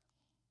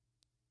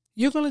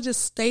 You're going to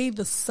just stay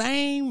the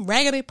same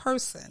raggedy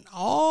person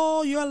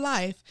all your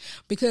life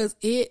because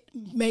it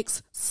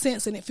makes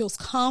sense and it feels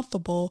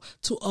comfortable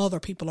to other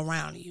people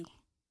around you.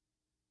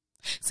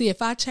 See,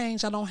 if I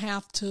change, I don't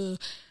have to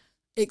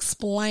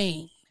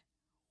explain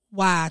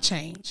why I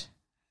change.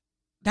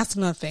 That's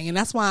another thing. And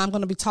that's why I'm going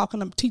to be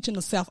teaching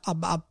the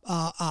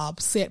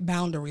set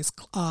boundaries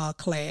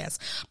class,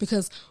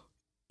 because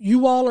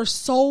you all are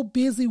so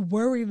busy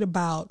worried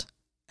about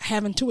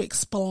having to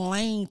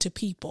explain to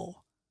people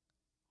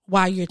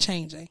why you're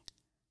changing.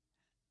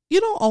 You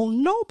don't owe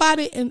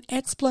nobody an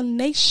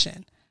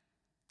explanation.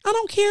 I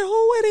don't care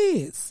who it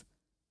is.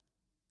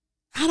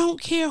 I don't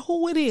care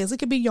who it is. It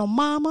could be your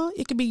mama.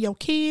 It could be your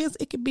kids.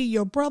 It could be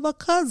your brother,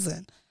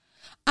 cousin.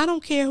 I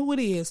don't care who it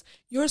is.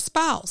 Your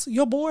spouse,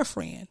 your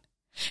boyfriend.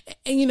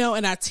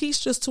 And I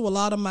teach this to a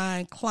lot of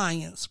my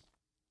clients.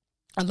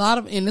 And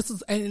this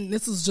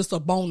is just a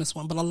bonus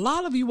one, but a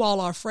lot of you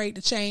all are afraid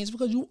to change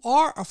because you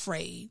are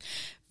afraid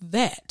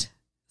that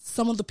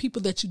some of the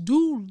people that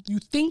you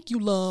think you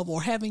love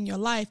or have in your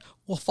life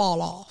will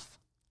fall off.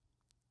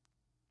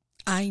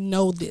 I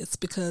know this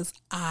because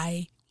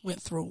I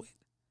went through it.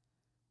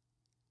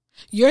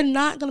 You're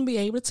not going to be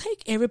able to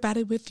take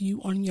everybody with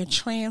you on your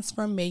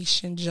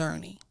transformation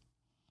journey.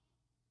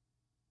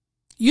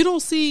 You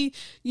don't see,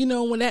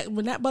 when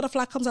that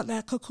butterfly comes out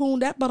that cocoon,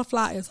 that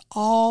butterfly is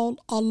all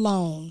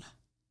alone.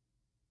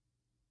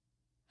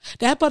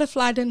 That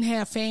butterfly didn't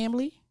have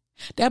family.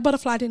 That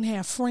butterfly didn't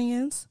have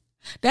friends.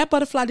 That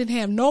butterfly didn't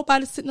have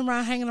nobody sitting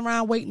around, hanging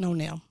around, waiting on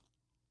them.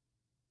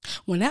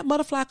 When that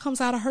butterfly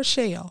comes out of her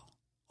shell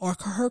or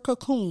her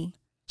cocoon,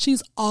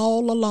 she's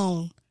all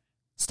alone,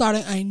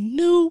 starting a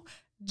new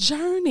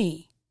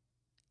journey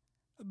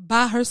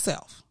by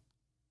herself.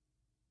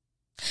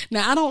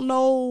 Now, I don't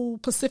know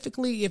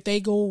specifically if they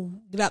go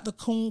get out the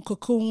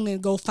cocoon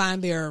and go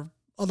find their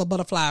other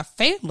butterfly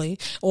family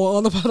or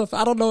other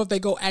butterfly. I don't know if they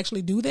go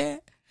actually do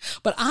that,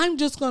 but I'm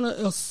just going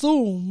to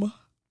assume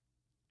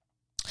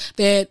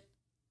that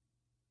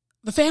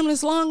the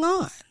family's long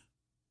gone.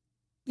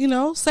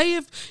 Say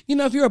if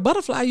you're a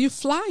butterfly, you're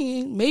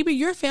flying, maybe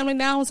your family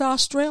now is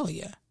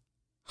Australia.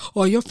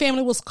 Or your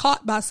family was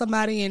caught by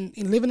somebody and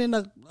living in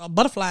a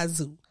butterfly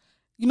zoo.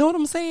 You know what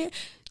I'm saying?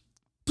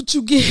 But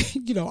you get,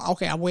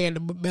 okay, I'm wearing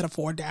the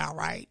metaphor down,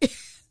 right?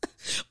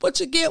 But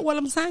you get what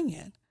I'm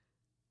saying.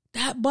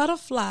 That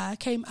butterfly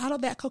came out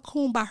of that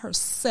cocoon by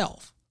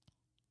herself.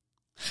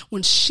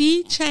 When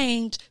she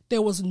changed,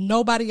 there was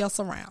nobody else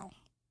around.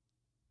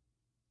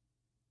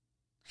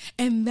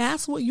 And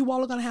that's what you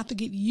all are going to have to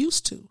get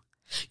used to.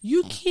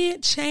 You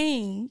can't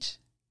change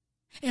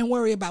and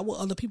worry about what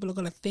other people are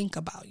going to think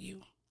about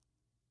you.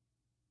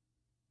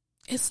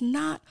 It's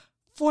not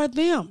for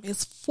them.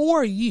 It's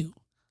for you.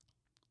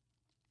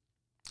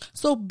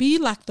 So be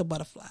like the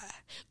butterfly.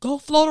 Go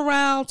float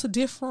around to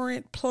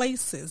different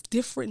places,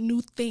 different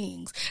new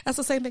things. That's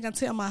the same thing I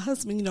tell my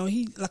husband.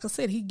 He, like I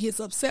said, he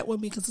gets upset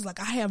with me because he's like,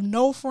 I have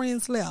no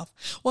friends left.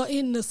 Well,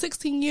 in the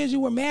 16 years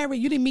you were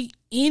married, you didn't meet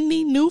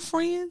any new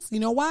friends. You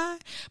know why?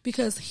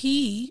 Because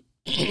he,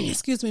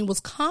 was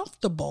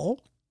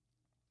comfortable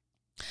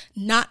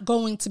not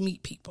going to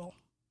meet people.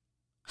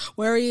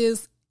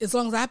 Whereas, as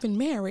long as I've been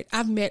married,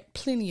 I've met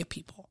plenty of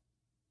people.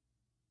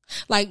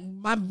 Like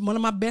one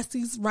of my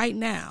besties right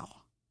now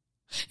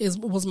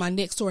was my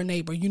next door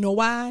neighbor. You know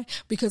why?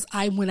 Because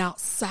I went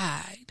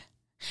outside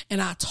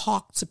and I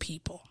talked to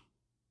people.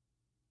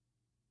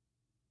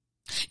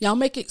 Y'all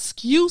make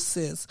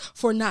excuses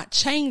for not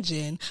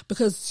changing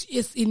because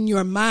it's in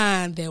your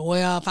mind that,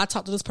 well, if I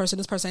talk to this person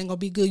ain't going to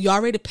be good. You're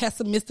already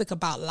pessimistic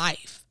about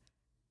life.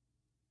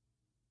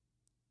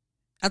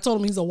 I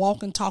told him he's a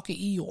walking, talking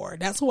Eeyore.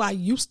 That's who I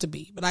used to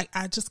be, but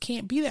I just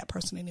can't be that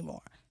person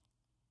anymore.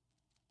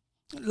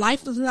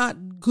 Life is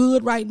not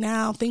good right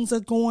now. Things are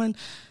going,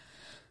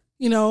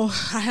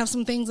 I have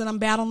some things that I'm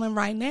battling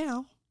right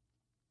now.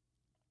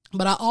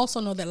 But I also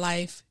know that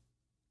life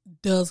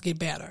does get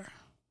better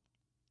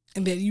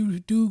and that you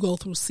do go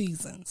through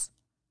seasons.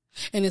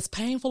 And as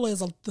painful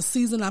as the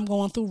season I'm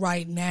going through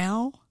right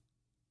now,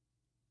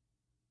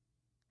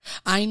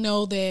 I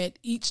know that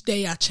each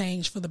day I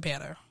change for the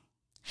better.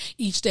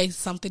 Each day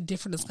something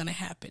different is going to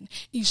happen.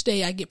 Each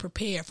day I get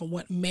prepared for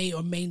what may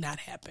or may not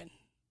happen.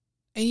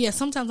 And yes,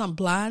 sometimes I'm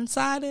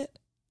blindsided,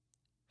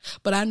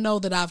 but I know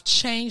that I've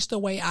changed the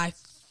way I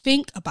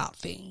think about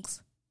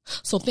things.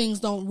 So things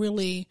don't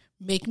really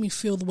make me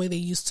feel the way they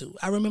used to.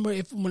 I remember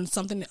when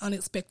something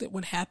unexpected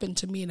would happen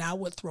to me and I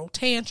would throw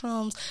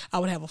tantrums, I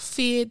would have a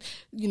fit,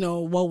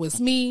 woe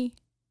is me.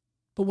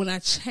 But when I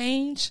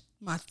change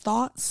my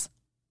thoughts,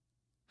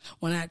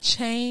 when I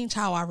change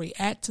how I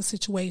react to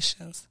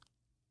situations,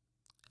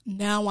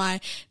 now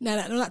I'm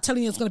not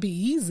telling you it's going to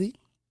be easy.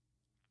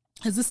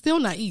 Because it's still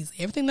not easy.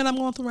 Everything that I'm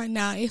going through right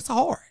now, it's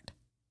hard.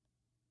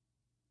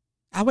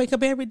 I wake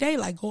up every day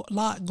like,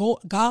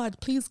 God,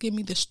 please give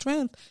me the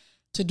strength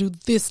to do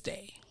this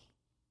day.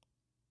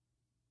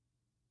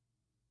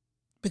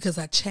 Because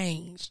I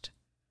changed.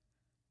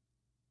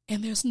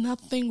 And there's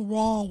nothing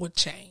wrong with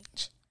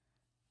change.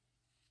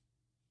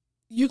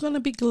 You're going to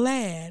be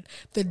glad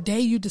the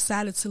day you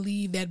decided to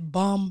leave that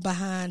bum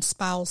behind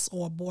spouse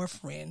or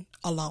boyfriend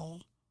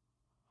alone.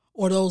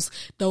 Or those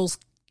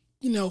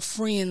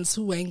friends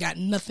who ain't got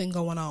nothing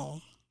going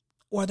on.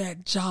 Or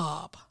that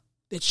job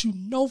that you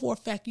know for a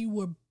fact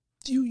you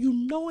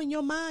know in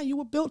your mind you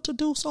were built to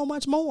do so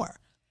much more.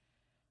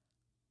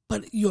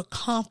 But you're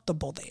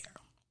comfortable there.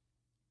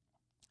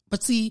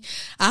 But see,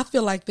 I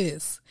feel like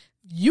this.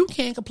 You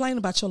can't complain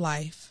about your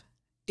life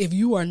if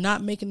you are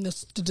not making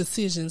the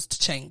decisions to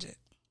change it.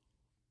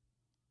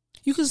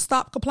 You can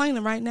stop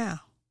complaining right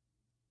now.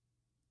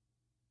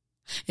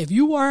 If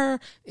you are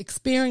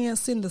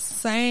experiencing the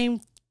same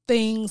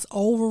things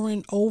over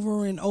and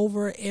over and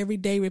over every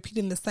day,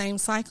 repeating the same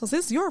cycles,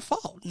 it's your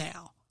fault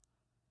now.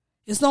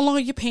 It's no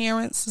longer your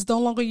parents. It's no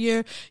longer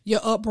your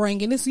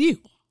upbringing. It's you.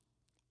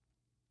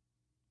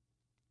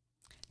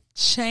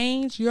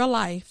 Change your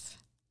life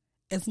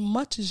as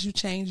much as you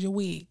change your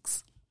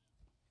wigs.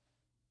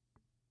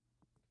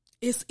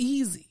 It's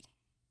easy.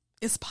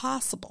 It's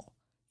possible.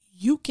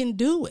 You can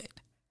do it.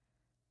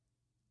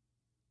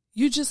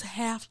 You just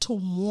have to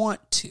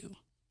want to.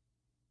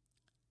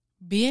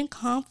 Being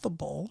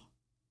comfortable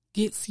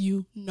gets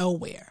you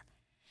nowhere.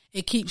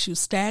 It keeps you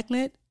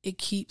stagnant. It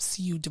keeps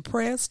you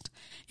depressed.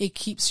 It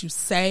keeps you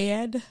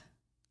sad.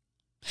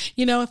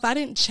 If I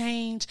didn't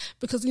change,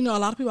 because, a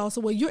lot of people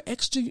also say, well, you're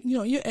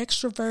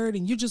extrovert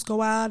and you just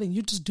go out and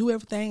you just do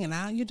everything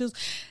and you just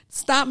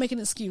stop making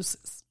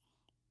excuses.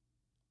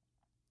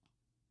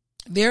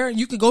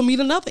 You could go meet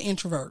another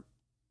introvert.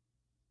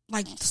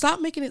 Like, stop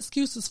making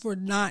excuses for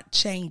not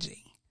changing.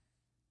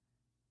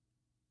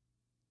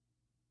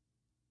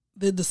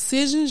 The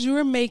decisions you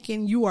are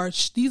making,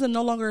 these are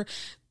no longer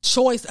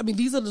choice. I mean,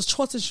 these are the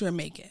choices you're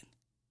making.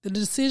 The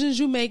decisions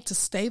you make to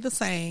stay the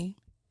same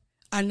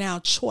are now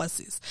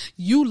choices.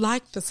 You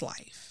like this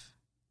life.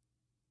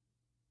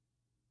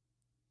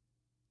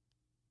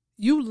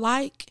 You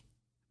like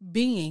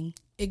being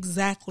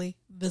exactly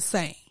the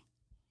same.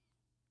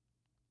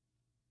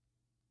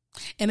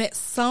 And at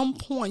some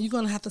point, you're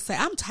going to have to say,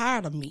 I'm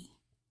tired of me.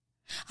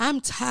 I'm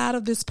tired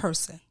of this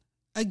person.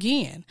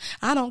 Again,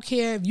 I don't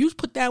care if you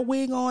put that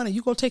wig on and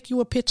you go take you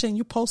a picture and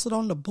you post it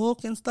on the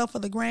book and stuff for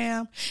the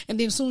gram. And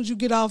then as soon as you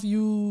get off,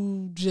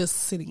 you just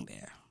sitting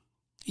there.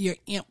 You're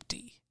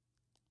empty.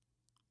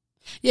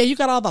 Yeah, you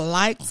got all the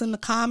likes and the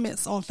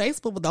comments on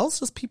Facebook, but those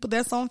are just people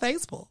that's on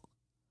Facebook.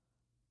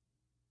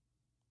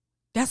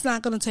 That's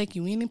not going to take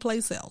you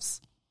anyplace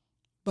else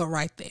but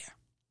right there.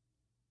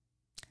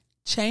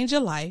 Change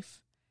your life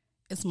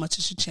as much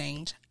as you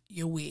change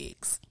your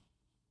wigs.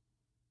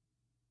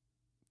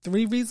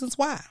 3 reasons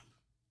why.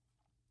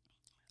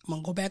 I'm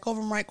going to go back over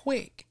them right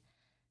quick.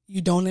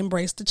 You don't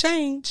embrace the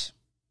change.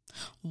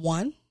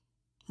 1,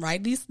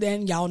 write these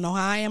down. Y'all know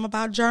how I am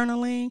about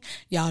journaling.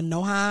 Y'all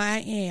know how I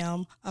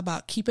am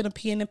about keeping a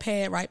pen and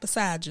pad right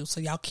beside you. So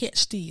y'all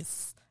catch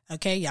these.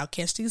 Okay, y'all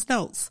catch these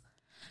notes.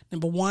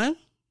 Number 1,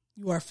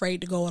 you are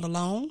afraid to go it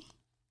alone.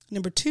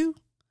 Number 2,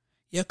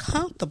 you're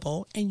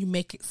comfortable and you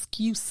make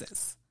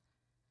excuses.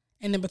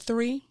 And number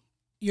 3,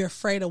 you're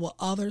afraid of what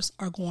others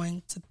are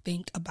going to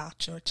think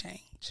about your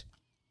change.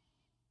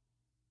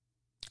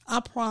 I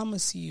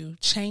promise you,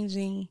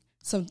 changing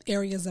some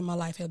areas in my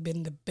life have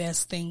been the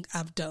best thing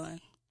I've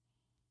done.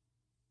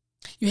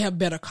 You have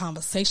better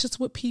conversations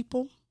with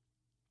people.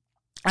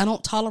 I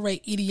don't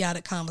tolerate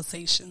idiotic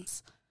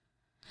conversations.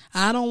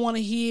 I don't want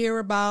to hear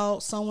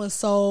about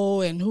so-and-so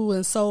and who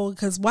and so,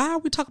 because why are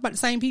we talking about the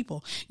same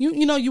people? You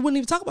wouldn't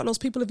even talk about those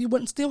people if you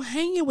weren't still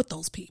hanging with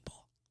those people.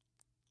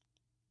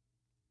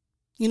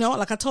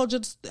 Like I told you,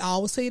 I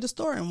always say the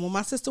story. And when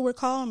my sister would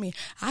call me,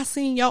 I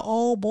seen your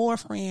old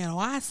boyfriend,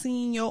 or I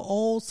seen your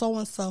old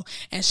so-and-so.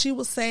 And she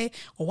would say,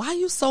 well, why are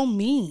you so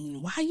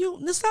mean?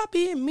 Stop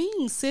being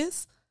mean,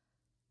 sis.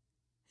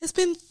 It's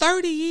been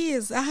 30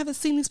 years. I haven't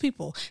seen these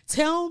people.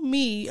 Tell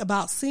me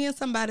about seeing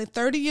somebody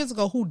 30 years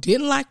ago who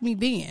didn't like me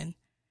then.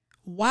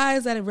 Why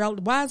is that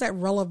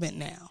relevant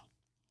now?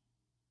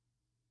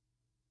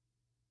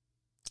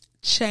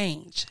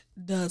 Change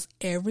does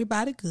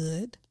everybody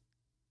good.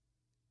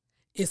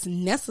 It's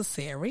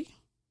necessary.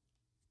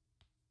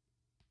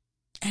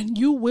 And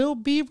you will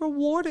be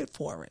rewarded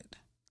for it.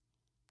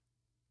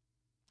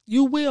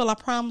 You will, I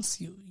promise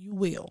you, you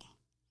will.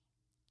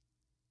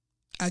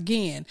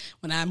 Again,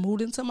 when I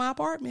moved into my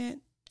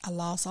apartment, I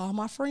lost all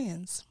my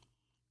friends.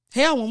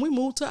 Hell, when we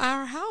moved to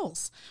our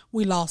house,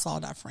 we lost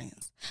all our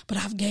friends. But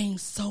I've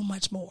gained so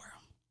much more.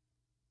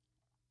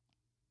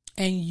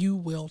 And you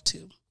will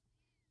too.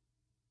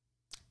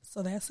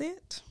 So that's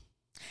it.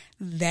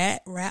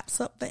 That wraps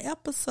up the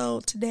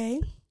episode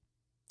today.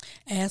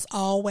 As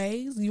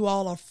always, you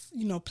all are,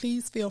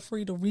 please feel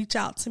free to reach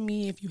out to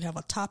me if you have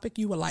a topic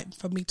you would like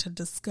for me to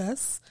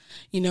discuss.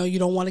 You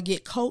don't want to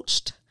get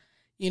coached.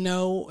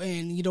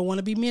 and you don't want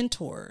to be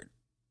mentored.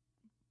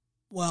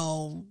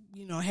 Well,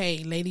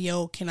 hey, Lady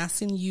O, can I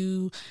send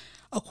you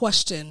a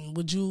question?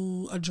 Would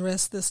you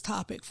address this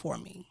topic for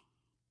me?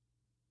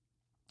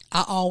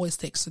 I always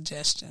take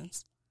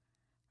suggestions.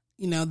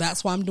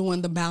 That's why I'm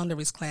doing the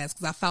boundaries class,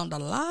 because I found a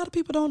lot of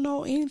people don't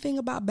know anything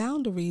about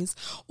boundaries.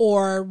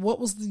 Or what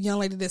was the young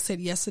lady that said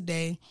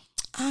yesterday,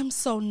 I'm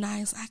so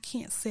nice, I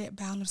can't set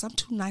boundaries. I'm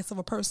too nice of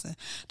a person.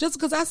 Just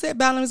because I set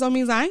boundaries don't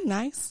mean I ain't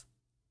nice.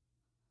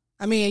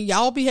 I mean,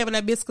 y'all be having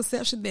that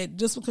misconception that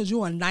just because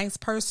you're a nice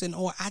person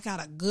or I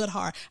got a good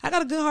heart. I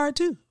got a good heart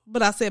too,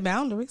 but I set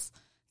boundaries.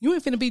 You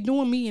ain't finna be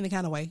doing me any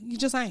kind of way. You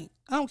just ain't.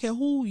 I don't care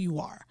who you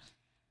are.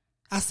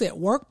 I set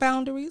work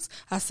boundaries.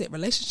 I set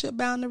relationship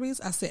boundaries.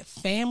 I set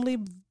family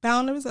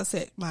boundaries. I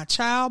set my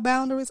child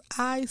boundaries.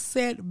 I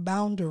set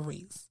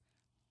boundaries.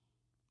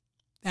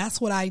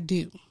 That's what I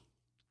do.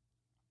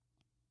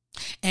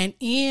 And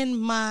in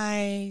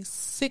my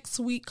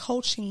 6-week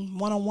coaching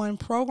one-on-one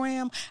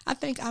program, I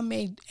think I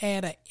may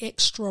add an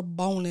extra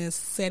bonus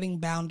setting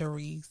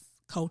boundaries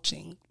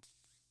coaching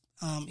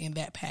in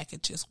that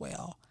package as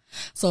well.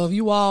 So if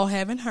you all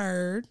haven't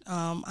heard,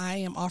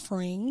 I am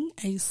offering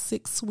a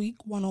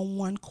 6-week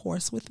one-on-one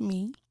course with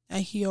me, a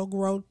Heal,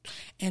 Grow,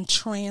 and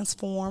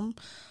Transform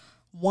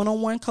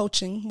one-on-one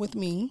coaching with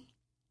me.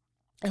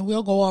 And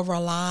we'll go over a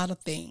lot of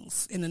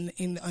things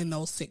in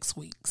those 6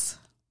 weeks.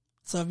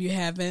 So if you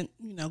haven't,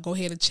 go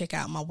ahead and check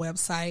out my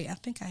website. I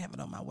think I have it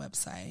on my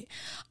website,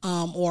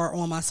 or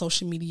on my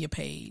social media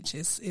page.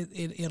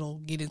 It'll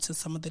get into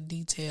some of the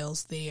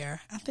details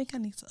there. I think I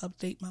need to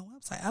update my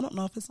website. I don't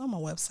know if it's on my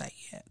website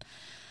yet.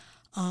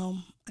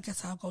 I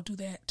guess I'll go do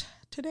that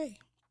today.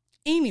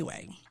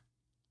 Anyway,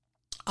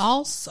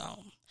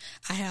 also,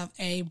 I have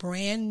a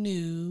brand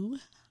new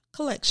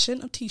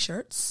collection of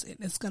t-shirts.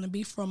 It's going to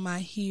be from my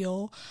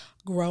Heal,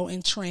 Grow,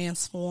 and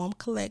Transform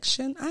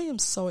collection. I am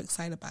so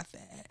excited about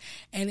that.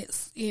 And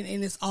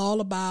it's all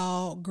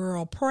about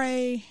girl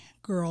pray,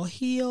 girl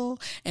heal,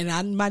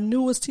 and my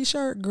newest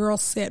t-shirt, girl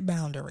set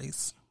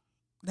boundaries.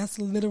 That's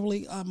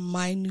literally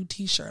my new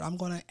t-shirt. I'm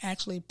going to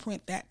actually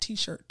print that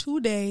t-shirt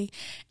today,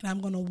 and I'm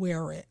going to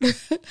wear it.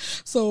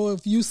 So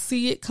if you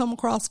see it come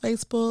across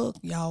Facebook,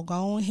 y'all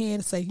go ahead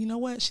and say, you know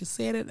what, she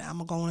said it,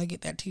 I'm going to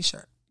get that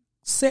t-shirt.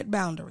 Set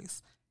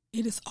boundaries.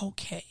 It is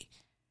okay.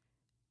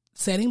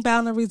 Setting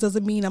boundaries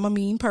doesn't mean I'm a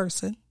mean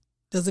person.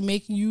 Doesn't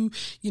make you,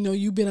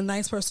 you've been a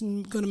nice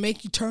person, going to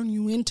make you turn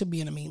you into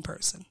being a mean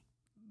person.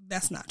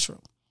 That's not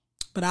true.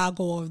 But I'll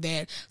go over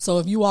that. So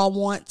if you all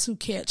want to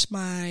catch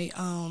my,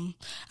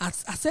 I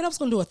said I was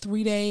going to do a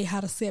 3-day how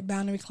to set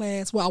boundary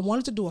class. Well, I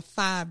wanted to do a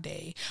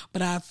 5-day,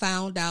 but I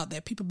found out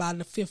that people by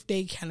the 5th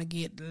day kind of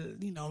get,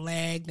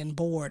 lagged and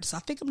bored. So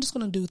I think I'm just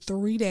going to do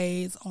 3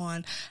 days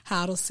on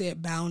how to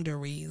set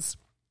boundaries.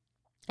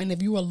 And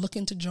if you are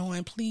looking to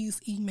join,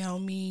 please email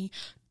me,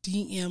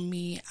 DM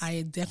me.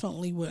 I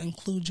definitely will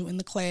include you in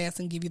the class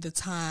and give you the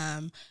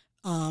time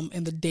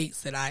and the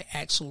dates that I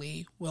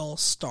actually will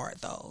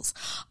start those.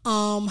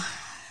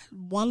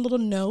 One little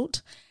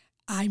note,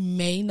 I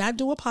may not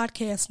do a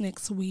podcast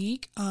next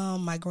week.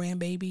 My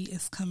grandbaby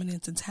is coming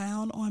into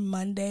town on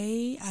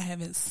Monday. I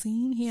haven't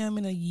seen him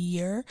in a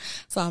year,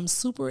 so I'm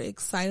super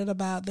excited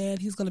about that.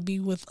 He's going to be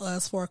with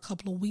us for a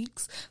couple of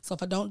weeks. So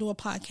if I don't do a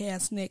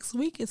podcast next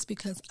week, it's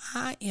because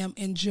I am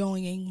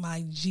enjoying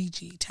my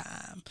Gigi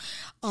time.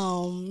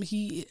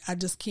 I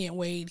just can't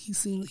wait.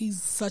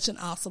 He's such an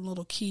awesome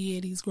little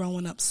kid. He's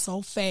growing up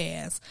so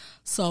fast.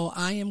 So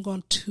I am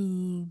going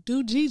to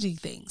do Gigi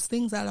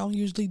things I don't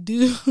usually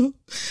do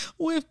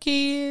with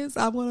kids.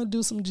 I'm going to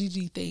do some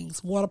Gigi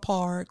things. Water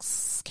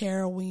parks,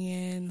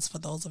 Carowinds. For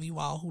those of you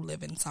all who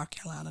live in South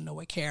Carolina know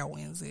what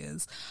Carowinds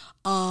is.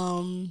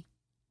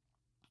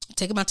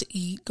 Take them out to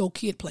eat, go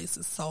kid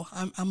places. So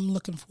I'm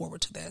looking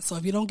forward to that. So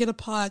if you don't get a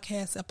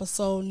podcast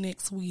episode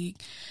next week,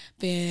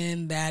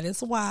 then that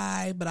is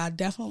why. But I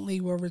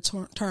definitely will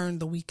return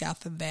the week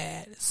after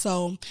that.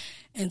 So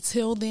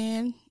until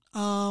then,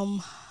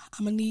 I'm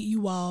going to need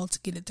you all to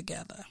get it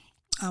together.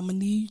 I'm going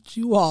to need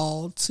you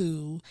all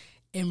to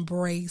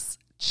embrace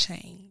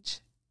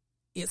change.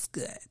 It's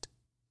good.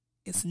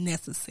 It's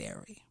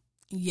necessary.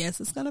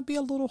 Yes, it's going to be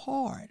a little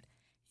hard.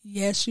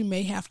 Yes, you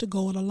may have to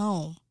go it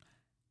alone,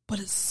 but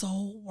it's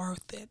so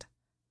worth it.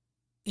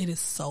 It is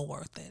so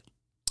worth it.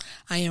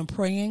 I am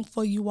praying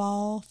for you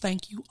all.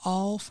 Thank you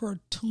all for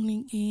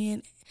tuning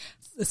in,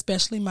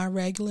 especially my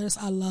regulars.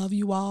 I love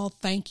you all.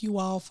 Thank you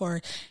all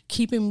for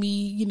keeping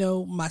me,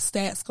 my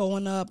stats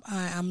going up.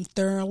 I'm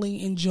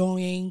thoroughly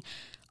enjoying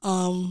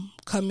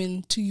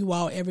coming to you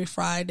all every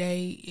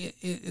Friday.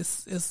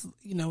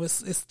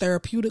 It's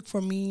therapeutic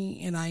for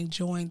me, and I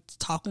enjoy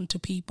talking to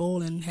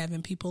people and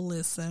having people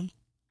listen.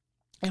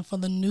 And for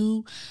the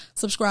new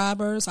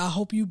subscribers, I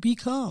hope you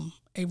become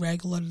a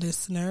regular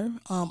listener.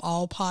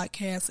 All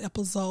podcast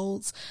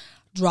episodes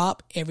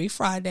drop every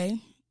Friday.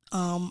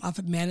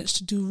 I've managed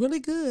to do really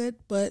good,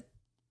 but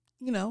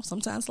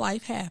sometimes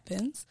life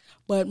happens,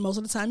 but most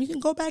of the time you can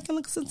go back and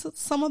look at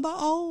some of the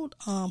old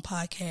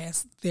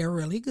podcasts. They're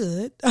really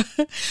good.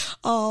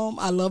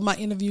 I love my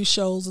interview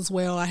shows as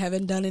well. I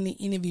haven't done any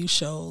interview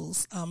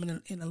shows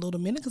in a little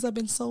minute because I've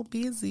been so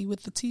busy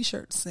with the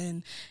t-shirts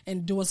and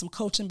doing some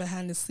coaching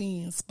behind the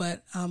scenes.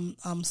 But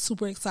I'm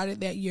super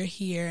excited that you're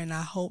here, and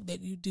I hope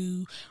that you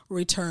do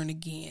return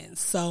again.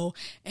 So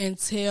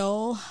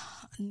until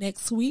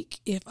next week,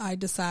 if I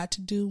decide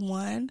to do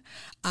one,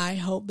 I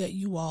hope that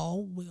you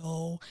all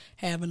will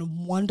have a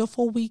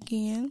wonderful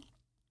weekend.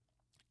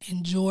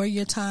 Enjoy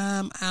your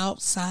time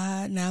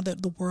outside now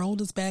that the world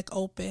is back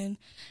open.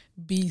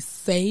 Be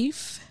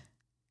safe,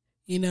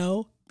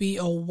 be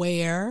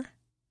aware,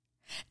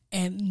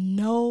 and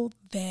know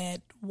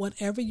that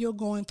whatever you're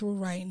going through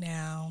right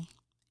now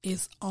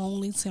is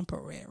only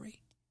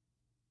temporary.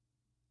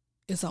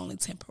 It's only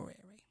temporary.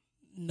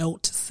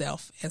 Note to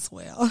self as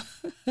well.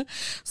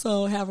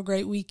 So have a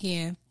great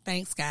weekend.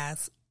 Thanks,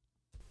 guys.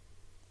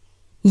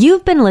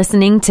 You've been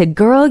listening to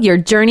Girl, Your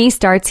Journey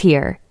Starts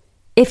Here.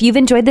 If you've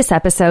enjoyed this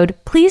episode,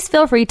 please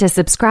feel free to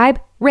subscribe,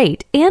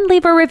 rate, and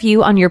leave a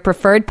review on your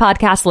preferred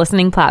podcast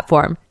listening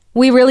platform.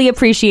 We really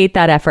appreciate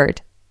that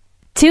effort.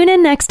 Tune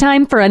in next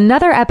time for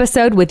another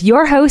episode with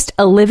your host,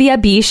 Olivia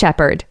B.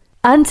 Shepherd.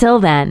 Until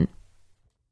then.